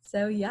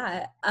 So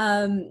yeah.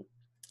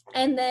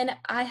 And then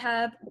I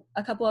have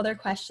a couple other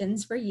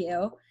questions for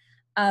you.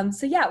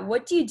 So yeah,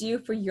 what do you do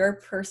for your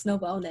personal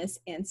wellness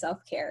and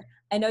self-care?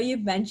 I know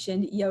you've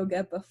mentioned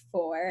yoga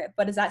before,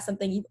 but is that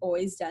something you've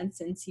always done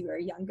since you were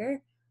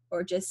younger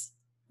or just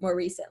more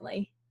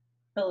recently?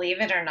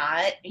 Believe it or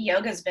not,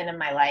 yoga's been in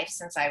my life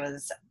since I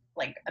was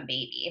like a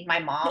baby. My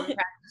mom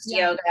practiced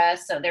Yeah. yoga,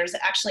 so there's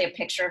actually a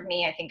picture of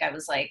me. I think I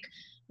was like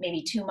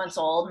maybe 2 months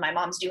old. My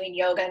mom's doing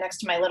yoga next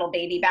to my little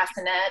baby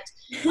bassinet.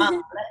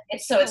 Um,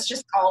 it's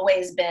just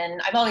always been,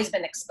 I've always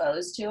been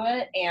exposed to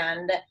it.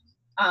 And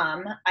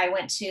I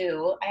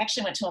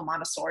actually went to a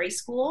Montessori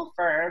school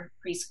for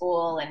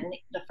preschool and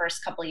the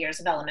first couple of years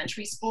of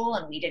elementary school,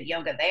 and we did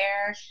yoga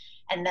there.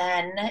 And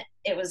then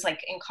it was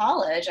like in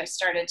college, I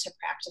started to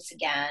practice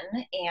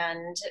again.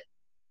 And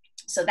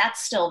so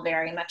that's still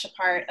very much a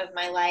part of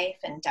my life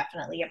and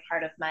definitely a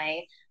part of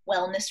my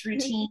wellness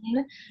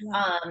routine.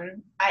 Yeah.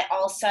 I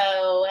also,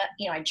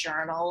 I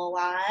journal a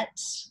lot,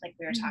 like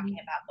we were talking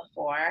Mhm. about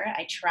before.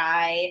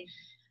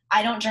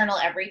 I don't journal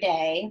every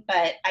day,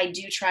 but I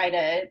do try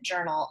to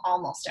journal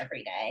almost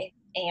every day.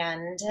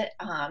 And,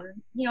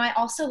 I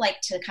also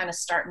like to kind of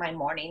start my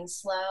morning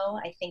slow.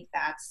 I think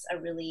that's a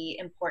really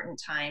important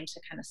time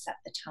to kind of set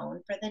the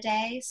tone for the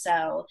day.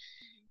 So,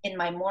 in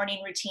my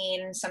morning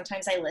routine,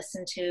 sometimes I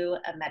listen to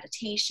a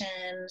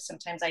meditation.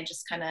 Sometimes I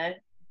just kind of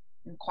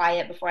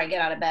quiet before I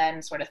get out of bed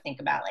and sort of think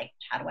about like,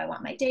 how do I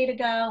want my day to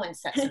go and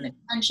set some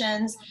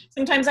intentions.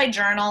 Sometimes I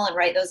journal and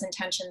write those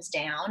intentions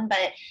down,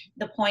 but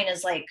the point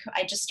is like,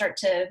 I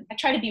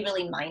try to be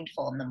really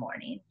mindful in the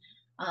morning.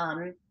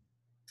 Um,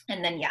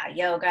 and then, yeah,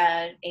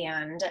 yoga.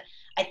 And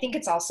I think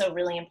it's also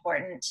really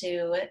important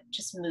to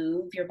just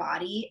move your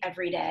body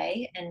every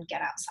day and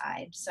get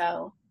outside.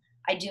 So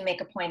I do make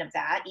a point of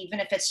that, even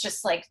if it's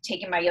just like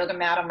taking my yoga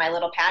mat on my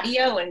little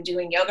patio and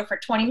doing yoga for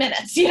 20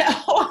 minutes, or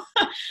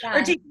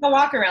Yeah. taking a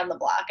walk around the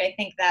block. I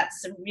think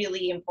that's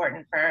really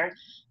important for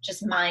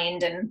just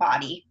mind and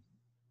body.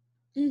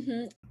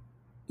 Hmm.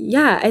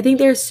 Yeah, I think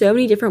there's so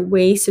many different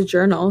ways to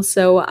journal.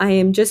 So I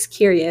am just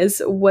curious,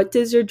 what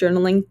does your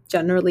journaling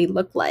generally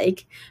look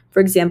like?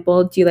 For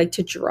example, do you like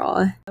to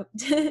draw?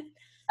 I'm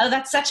Oh,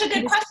 that's such a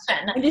good just,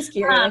 question. I'm just Um,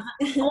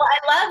 curious. well,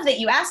 I love that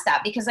you asked that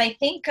because I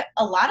think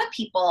a lot of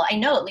people, I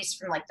know at least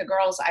from like the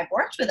girls I've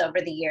worked with over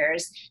the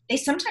years, they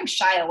sometimes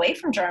shy away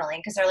from journaling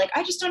because they're like,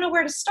 I just don't know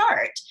where to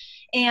start.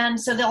 And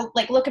so they'll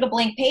like look at a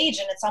blank page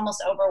and it's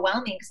almost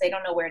overwhelming because they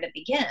don't know where to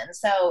begin.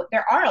 So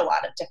there are a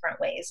lot of different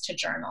ways to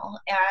journal.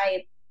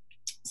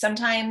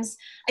 Sometimes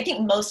I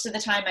think most of the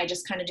time I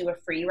just kind of do a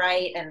free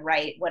write and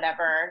write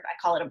whatever. I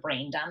call it a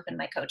brain dump in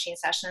my coaching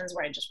sessions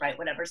where I just write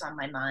whatever's on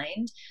my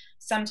mind.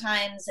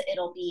 Sometimes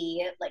it'll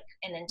be like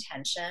an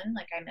intention,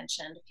 like I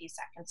mentioned a few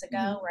seconds ago,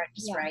 Mhm. where I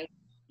just Yeah. write,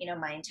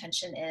 my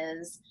intention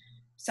is.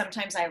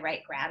 Sometimes I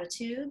write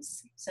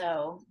gratitudes,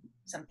 so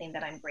something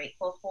that I'm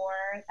grateful for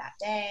that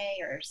day,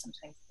 or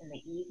sometimes in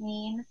the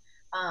evening.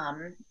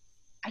 um,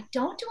 I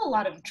don't do a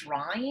lot of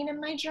drawing in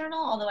my journal,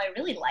 although I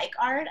really like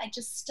art.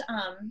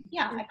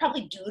 Yeah, I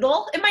probably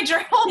doodle in my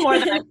journal more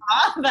than I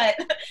draw, but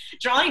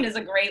drawing is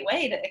a great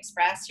way to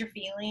express your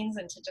feelings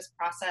and to just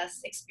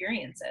process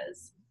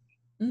experiences.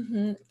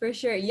 For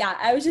sure. Yeah,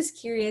 I was just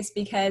curious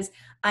because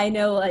I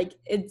know like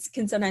it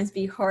can sometimes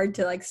be hard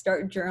to like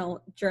start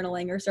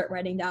journaling or start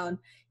writing down,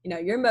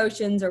 your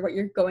emotions or what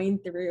you're going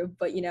through.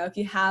 But if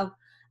you have,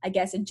 I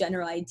guess, a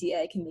general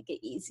idea, it can make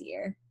it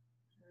easier.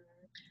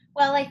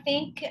 Well, I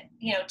think,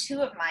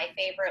 two of my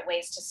favorite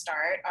ways to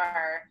start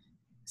are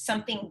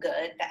something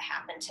good that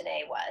happened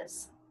today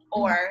was, Mhm.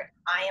 or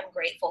I am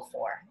grateful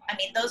for. I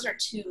mean, those are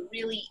two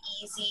really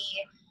easy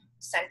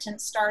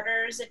sentence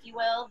starters, if you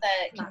will,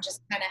 that can Yeah.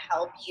 just kind of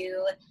help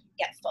you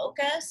get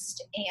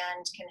focused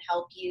and can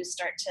help you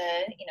start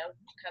to,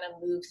 kind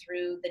of move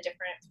through the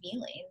different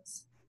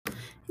feelings.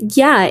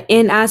 Yeah,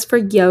 and as for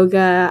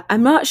yoga,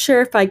 I'm not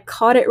sure if I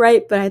caught it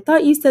right, but I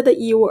thought you said that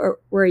you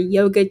were a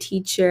yoga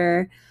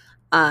teacher.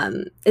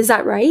 Is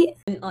that right?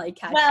 Like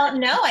catch. Well,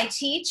 no, I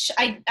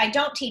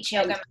don't teach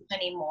yoga Right. much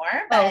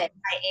anymore, but Oh,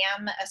 I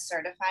am a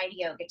certified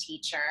yoga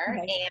teacher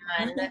okay.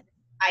 and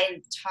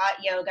I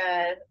taught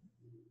yoga,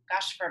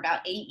 gosh, for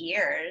about 8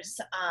 years.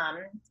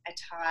 I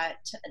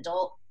taught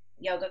adult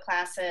yoga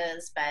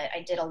classes, but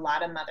I did a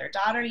lot of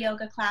mother-daughter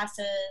yoga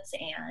classes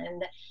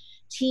and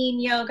teen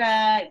yoga.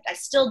 I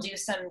still do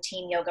some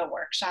teen yoga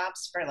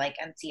workshops for like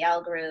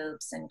NCL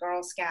groups and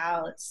Girl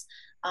Scouts.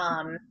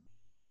 Um,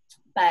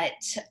 but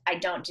I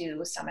don't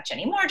do so much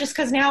anymore just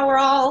because now we're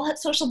all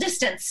social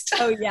distanced.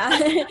 Oh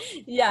yeah.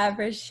 Yeah,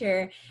 for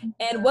sure.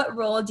 And what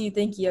role do you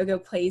think yoga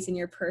plays in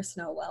your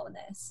personal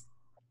wellness?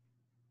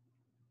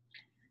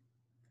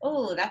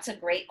 Oh, that's a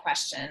great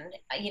question.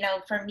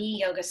 For me,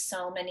 yoga is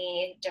so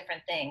many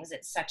different things.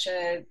 It's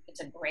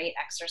a great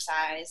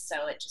exercise.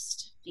 So it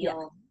just Yeah.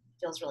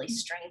 feels really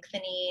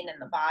strengthening in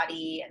the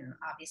body and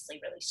obviously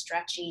really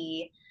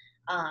stretchy.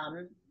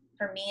 Um,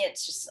 for me,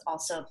 it's just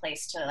also a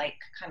place to like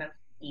kind of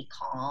be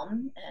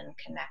calm and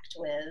connect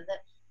with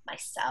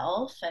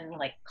myself and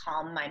like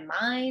calm my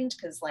mind,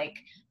 because like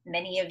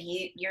many of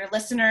your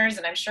listeners,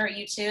 and I'm sure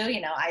you too,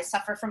 I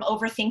suffer from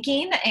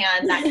overthinking,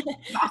 and that can be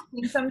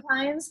exhausting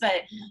sometimes,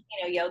 but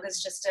yoga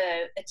is just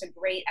it's a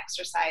great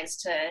exercise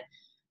to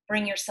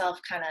bring yourself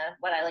kind of,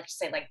 what I like to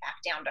say, like back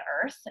down to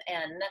earth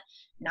and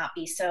not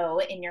be so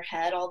in your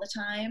head all the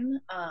time.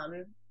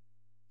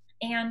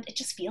 And it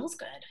just feels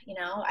good.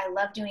 I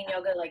love doing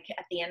yoga like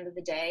at the end of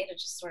the day to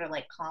just sort of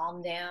like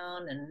calm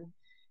down and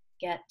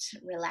get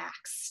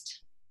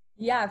relaxed.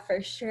 Yeah,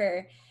 for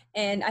sure.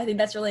 And I think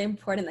that's really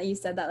important that you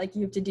said that, like,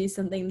 you have to do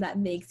something that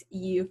makes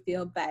you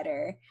feel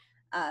better.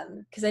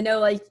 Because I know,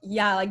 like,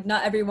 yeah, like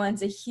not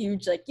everyone's a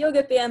huge like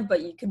yoga fan,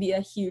 but you could be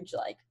a huge,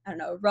 like, I don't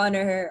know,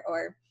 runner,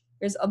 or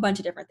there's a bunch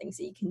of different things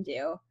that you can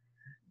do.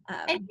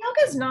 And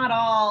yoga's not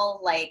all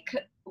like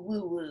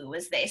woo-woo,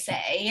 as they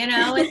say, it's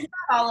not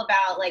all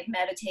about like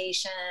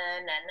meditation.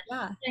 And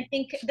Yeah. I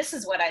think this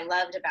is what I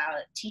loved about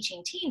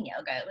teaching teen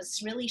yoga. It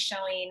was really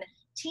showing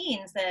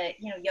teens that,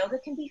 yoga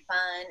can be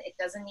fun. It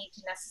doesn't need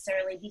to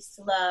necessarily be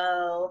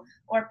slow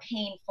or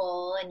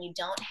painful, and you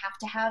don't have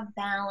to have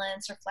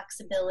balance or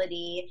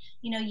flexibility.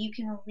 You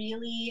can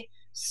really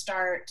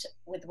start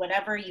with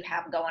whatever you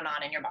have going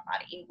on in your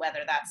body, whether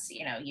that's,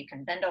 you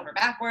can bend over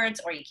backwards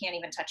or you can't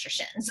even touch your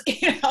shins,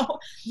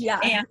 Yeah.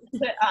 And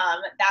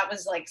that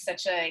was like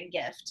such a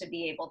gift to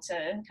be able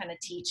to kind of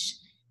teach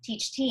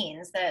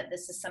teens that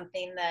this is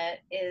something that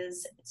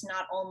it's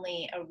not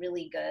only a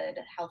really good,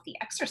 healthy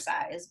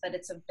exercise, but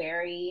it's a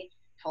very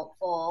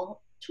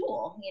helpful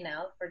tool,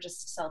 for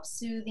just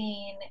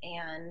self-soothing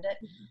and,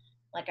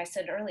 like I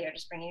said earlier,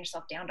 just bringing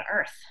yourself down to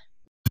earth.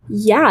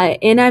 Yeah,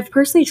 and I've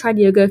personally tried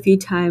yoga a few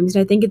times,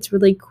 and I think it's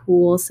really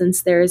cool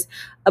since there's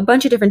a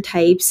bunch of different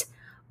types.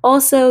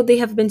 Also, they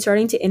have been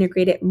starting to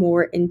integrate it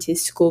more into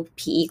school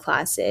PE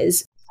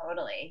classes.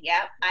 Totally.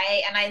 Yep.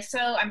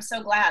 I'm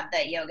so glad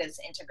that yoga is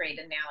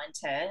integrated now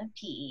into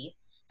PE.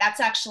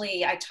 That's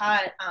actually, I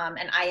taught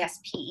an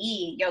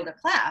ISPE yoga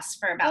class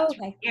for about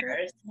 3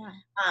 years,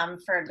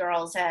 for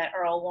girls at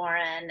Earl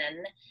Warren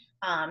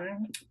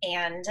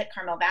and at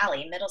Carmel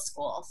Valley Middle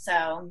School.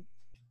 So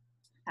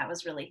that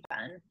was really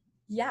fun.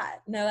 Yeah,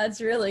 no,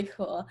 that's really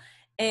cool.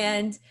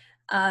 And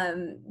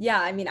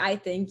yeah, I mean, I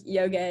think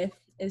yoga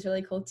is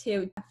really cool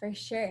too, for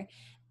sure.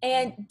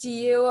 And do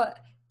you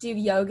do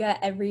yoga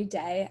every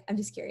day? I'm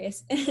just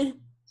curious.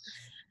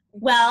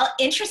 Well,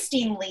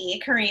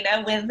 interestingly,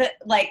 Karina, with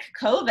like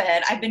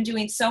COVID, I've been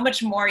doing so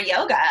much more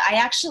yoga. I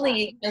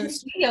actually, the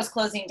studio's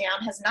closing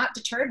down has not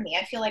deterred me.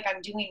 I feel like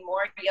I'm doing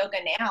more yoga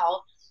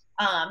now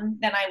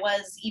than I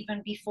was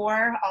even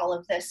before all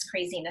of this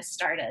craziness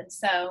started.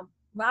 So,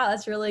 wow,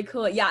 that's really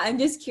cool. Yeah, I'm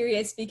just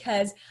curious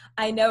because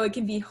I know it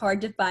can be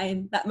hard to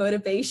find that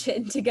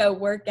motivation to go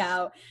work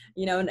out,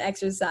 and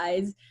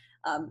exercise.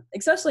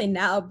 Especially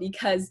now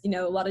because, a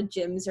lot of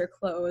gyms are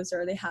closed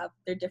or they have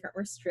their different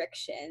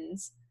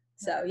restrictions.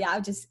 So yeah,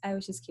 I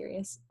was just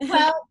curious.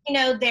 Well,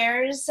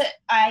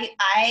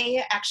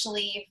 I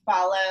actually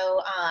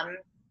follow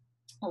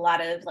a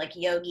lot of like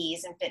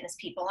yogis and fitness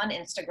people on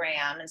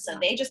Instagram, and so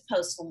they just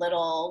post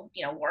little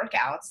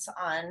workouts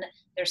on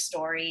their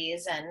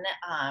stories, and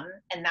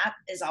that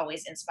is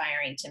always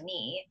inspiring to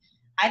me.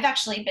 I've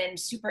actually been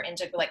super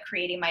into like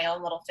creating my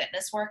own little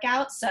fitness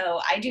workouts,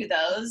 so I do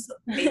those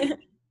maybe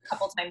a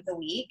couple times a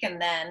week, and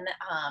then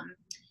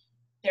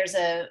there's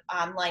a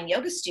online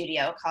yoga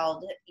studio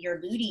called Your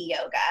Booty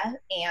Yoga,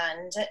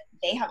 and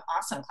they have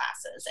awesome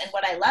classes. And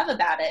what I love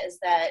about it is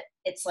that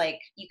it's like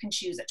you can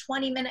choose a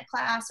 20-minute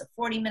class, a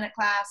 40-minute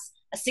class,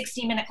 a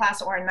 60-minute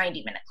class, or a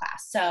 90-minute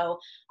class. So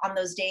on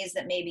those days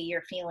that maybe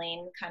you're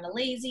feeling kind of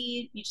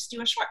lazy, you just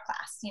do a short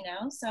class,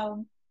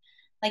 So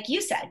like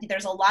you said,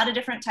 there's a lot of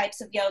different types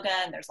of yoga,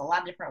 and there's a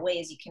lot of different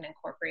ways you can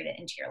incorporate it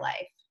into your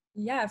life.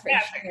 Yeah, for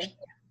sure.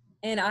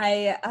 And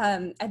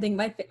I think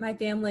my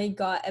family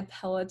got a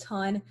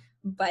Peloton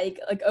bike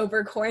like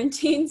over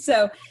quarantine.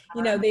 So,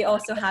 they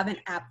also have an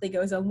app that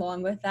goes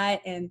along with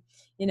that. And,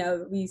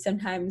 we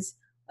sometimes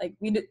like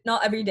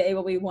not every day,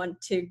 but we want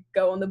to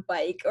go on the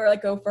bike or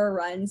like go for a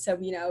run. So,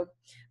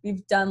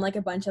 we've done like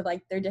a bunch of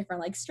like their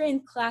different like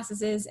strength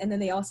classes. And then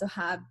they just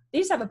have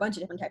a bunch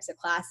of different types of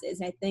classes.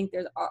 And I think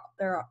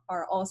there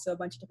are also a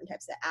bunch of different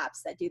types of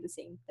apps that do the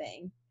same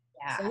thing.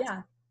 Yeah. So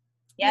yeah.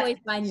 Yeah. Always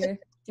find your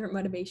different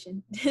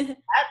motivation.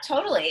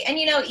 Totally. And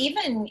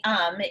even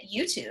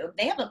YouTube,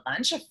 they have a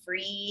bunch of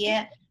free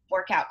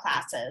workout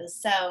classes,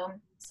 so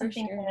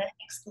something to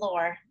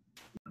explore.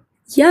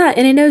 Yeah,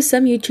 and I know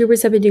some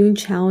YouTubers have been doing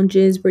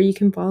challenges where you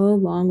can follow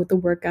along with the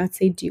workouts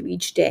they do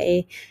each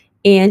day,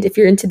 and if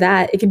you're into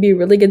that, it can be a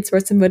really good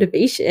source of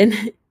motivation.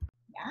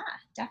 Yeah,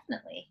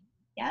 definitely.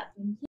 Yep.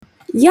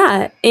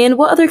 Yeah, and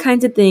what other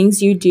kinds of things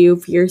do you do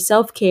for your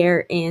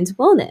self-care and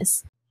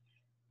wellness?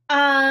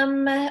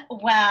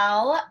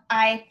 Well,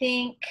 I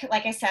think,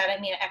 like I said,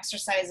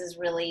 exercise is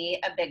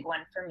really a big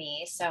one for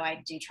me. So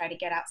I do try to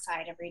get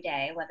outside every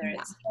day, whether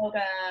it's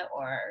yoga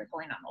or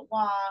going on a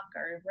walk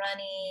or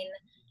running.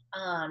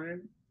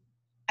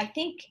 I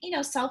think,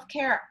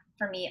 self-care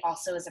for me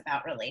also is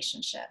about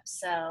relationships.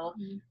 So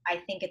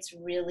I think it's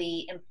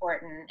really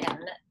important,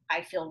 and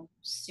I feel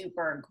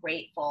super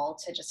grateful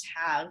to just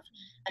have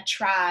a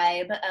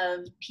tribe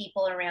of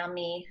people around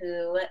me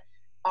who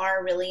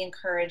are really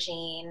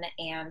encouraging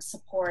and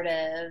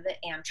supportive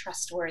and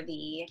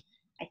trustworthy.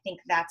 I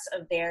think that's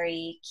a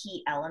very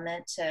key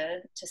element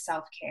to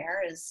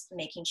self-care, is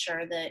making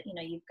sure that, you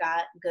know, you've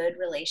got good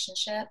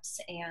relationships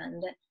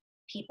and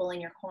people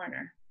in your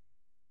corner.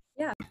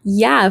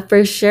 Yeah,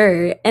 for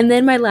sure. And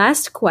then my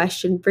last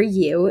question for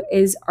you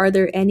is, are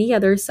there any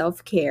other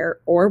self-care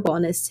or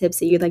wellness tips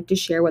that you'd like to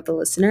share with the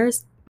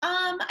listeners?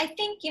 I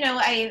think, you know,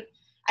 I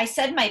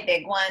said my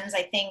big ones.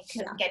 I think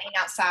getting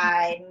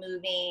outside,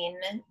 moving,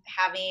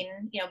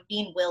 having, you know,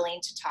 being willing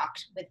to talk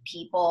with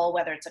people,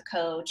 whether it's a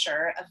coach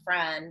or a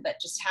friend, but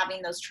just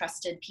having those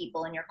trusted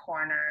people in your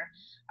corner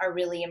are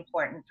really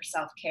important for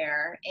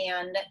self-care.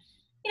 And,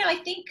 you know, I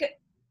think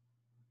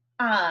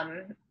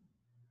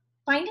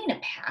finding a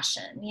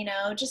passion, you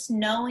know, just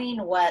knowing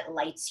what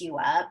lights you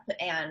up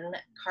and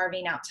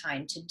carving out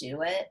time to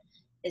do it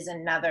is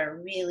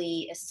another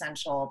really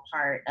essential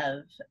part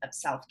of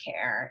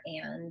self-care,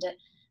 and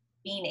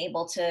being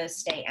able to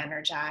stay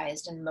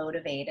energized and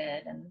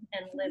motivated and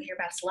live your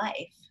best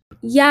life.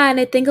 Yeah, and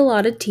I think a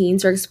lot of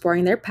teens are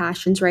exploring their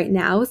passions right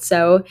now.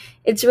 So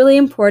it's really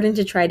important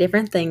to try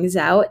different things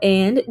out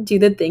and do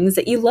the things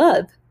that you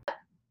love.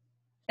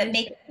 That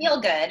make you feel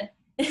good.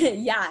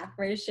 Yeah,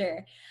 for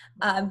sure.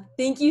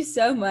 Thank you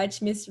so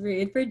much, Miss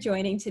Rude, for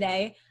joining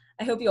today.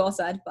 I hope you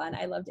also had fun.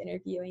 I loved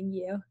interviewing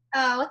you.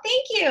 Oh,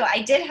 thank you.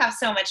 I did have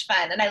so much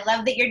fun, and I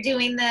love that you're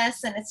doing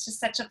this, and it's just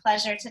such a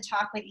pleasure to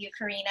talk with you,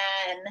 Karina.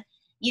 And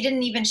you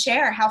didn't even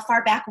share how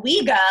far back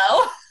we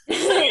go.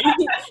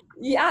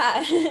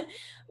 Yeah.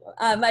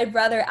 My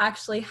brother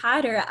actually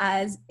had her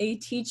as a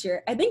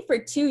teacher, I think for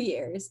 2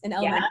 years in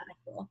elementary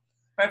school.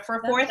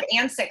 For 4th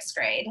and 6th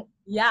grade.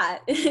 Yeah.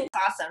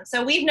 Awesome.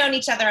 So we've known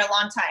each other a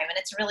long time, and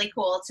it's really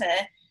cool to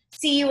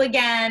see you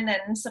again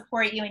and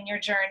support you in your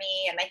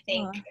journey. And I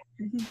think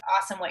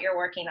awesome what you're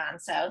working on.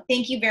 So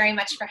thank you very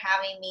much for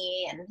having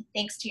me, and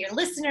thanks to your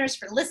listeners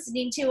for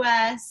listening to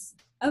us.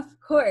 Of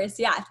course.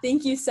 Yeah.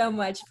 Thank you so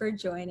much for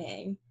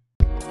joining.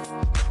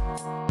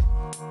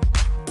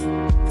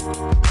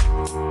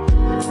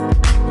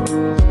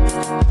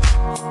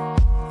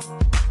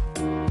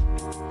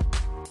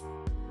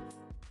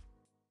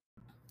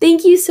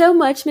 Thank you so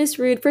much, Miss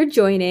Rude, for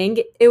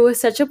joining. It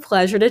was such a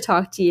pleasure to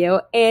talk to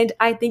you, and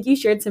I think you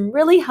shared some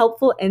really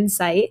helpful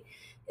insight.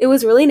 It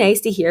was really nice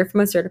to hear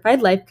from a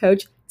certified life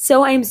coach,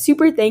 so I am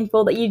super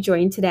thankful that you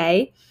joined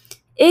today.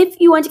 If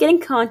you want to get in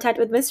contact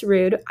with Miss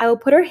Rude, I will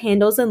put her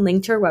handles and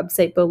link to her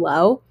website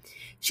below.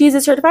 She is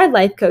a certified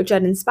life coach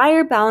at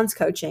Inspire Balance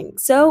Coaching,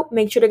 so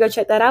make sure to go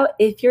check that out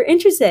if you're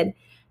interested.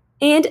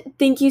 And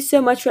thank you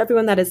so much for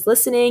everyone that is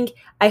listening.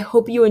 I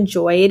hope you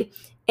enjoyed,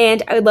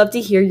 and I would love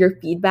to hear your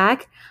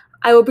feedback.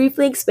 I will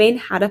briefly explain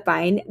how to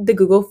find the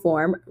Google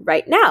form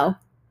right now.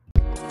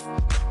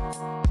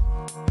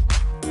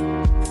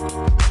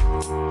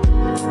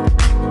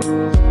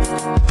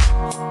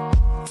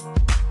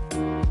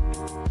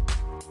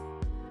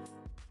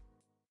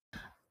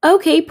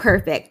 Okay,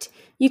 perfect.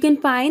 You can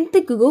find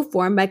the Google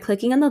form by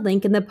clicking on the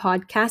link in the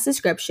podcast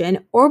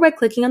description or by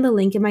clicking on the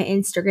link in my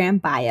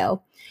Instagram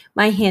bio.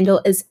 My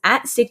handle is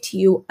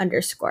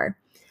 @StickToYou_.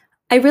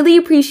 I really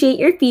appreciate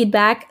your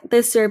feedback.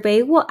 The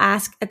survey will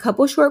ask a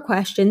couple short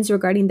questions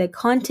regarding the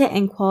content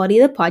and quality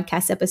of the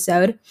podcast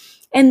episode,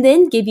 and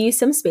then give you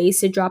some space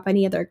to drop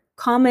any other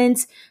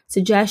comments,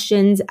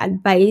 suggestions,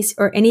 advice,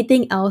 or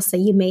anything else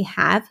that you may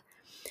have.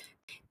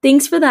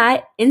 Thanks for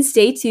that, and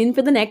stay tuned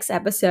for the next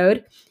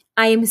episode.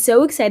 I am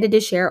so excited to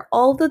share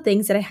all the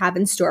things that I have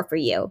in store for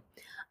you.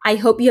 I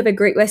hope you have a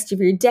great rest of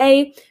your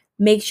day.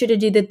 Make sure to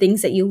do the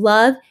things that you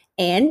love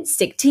and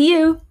stick to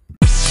you.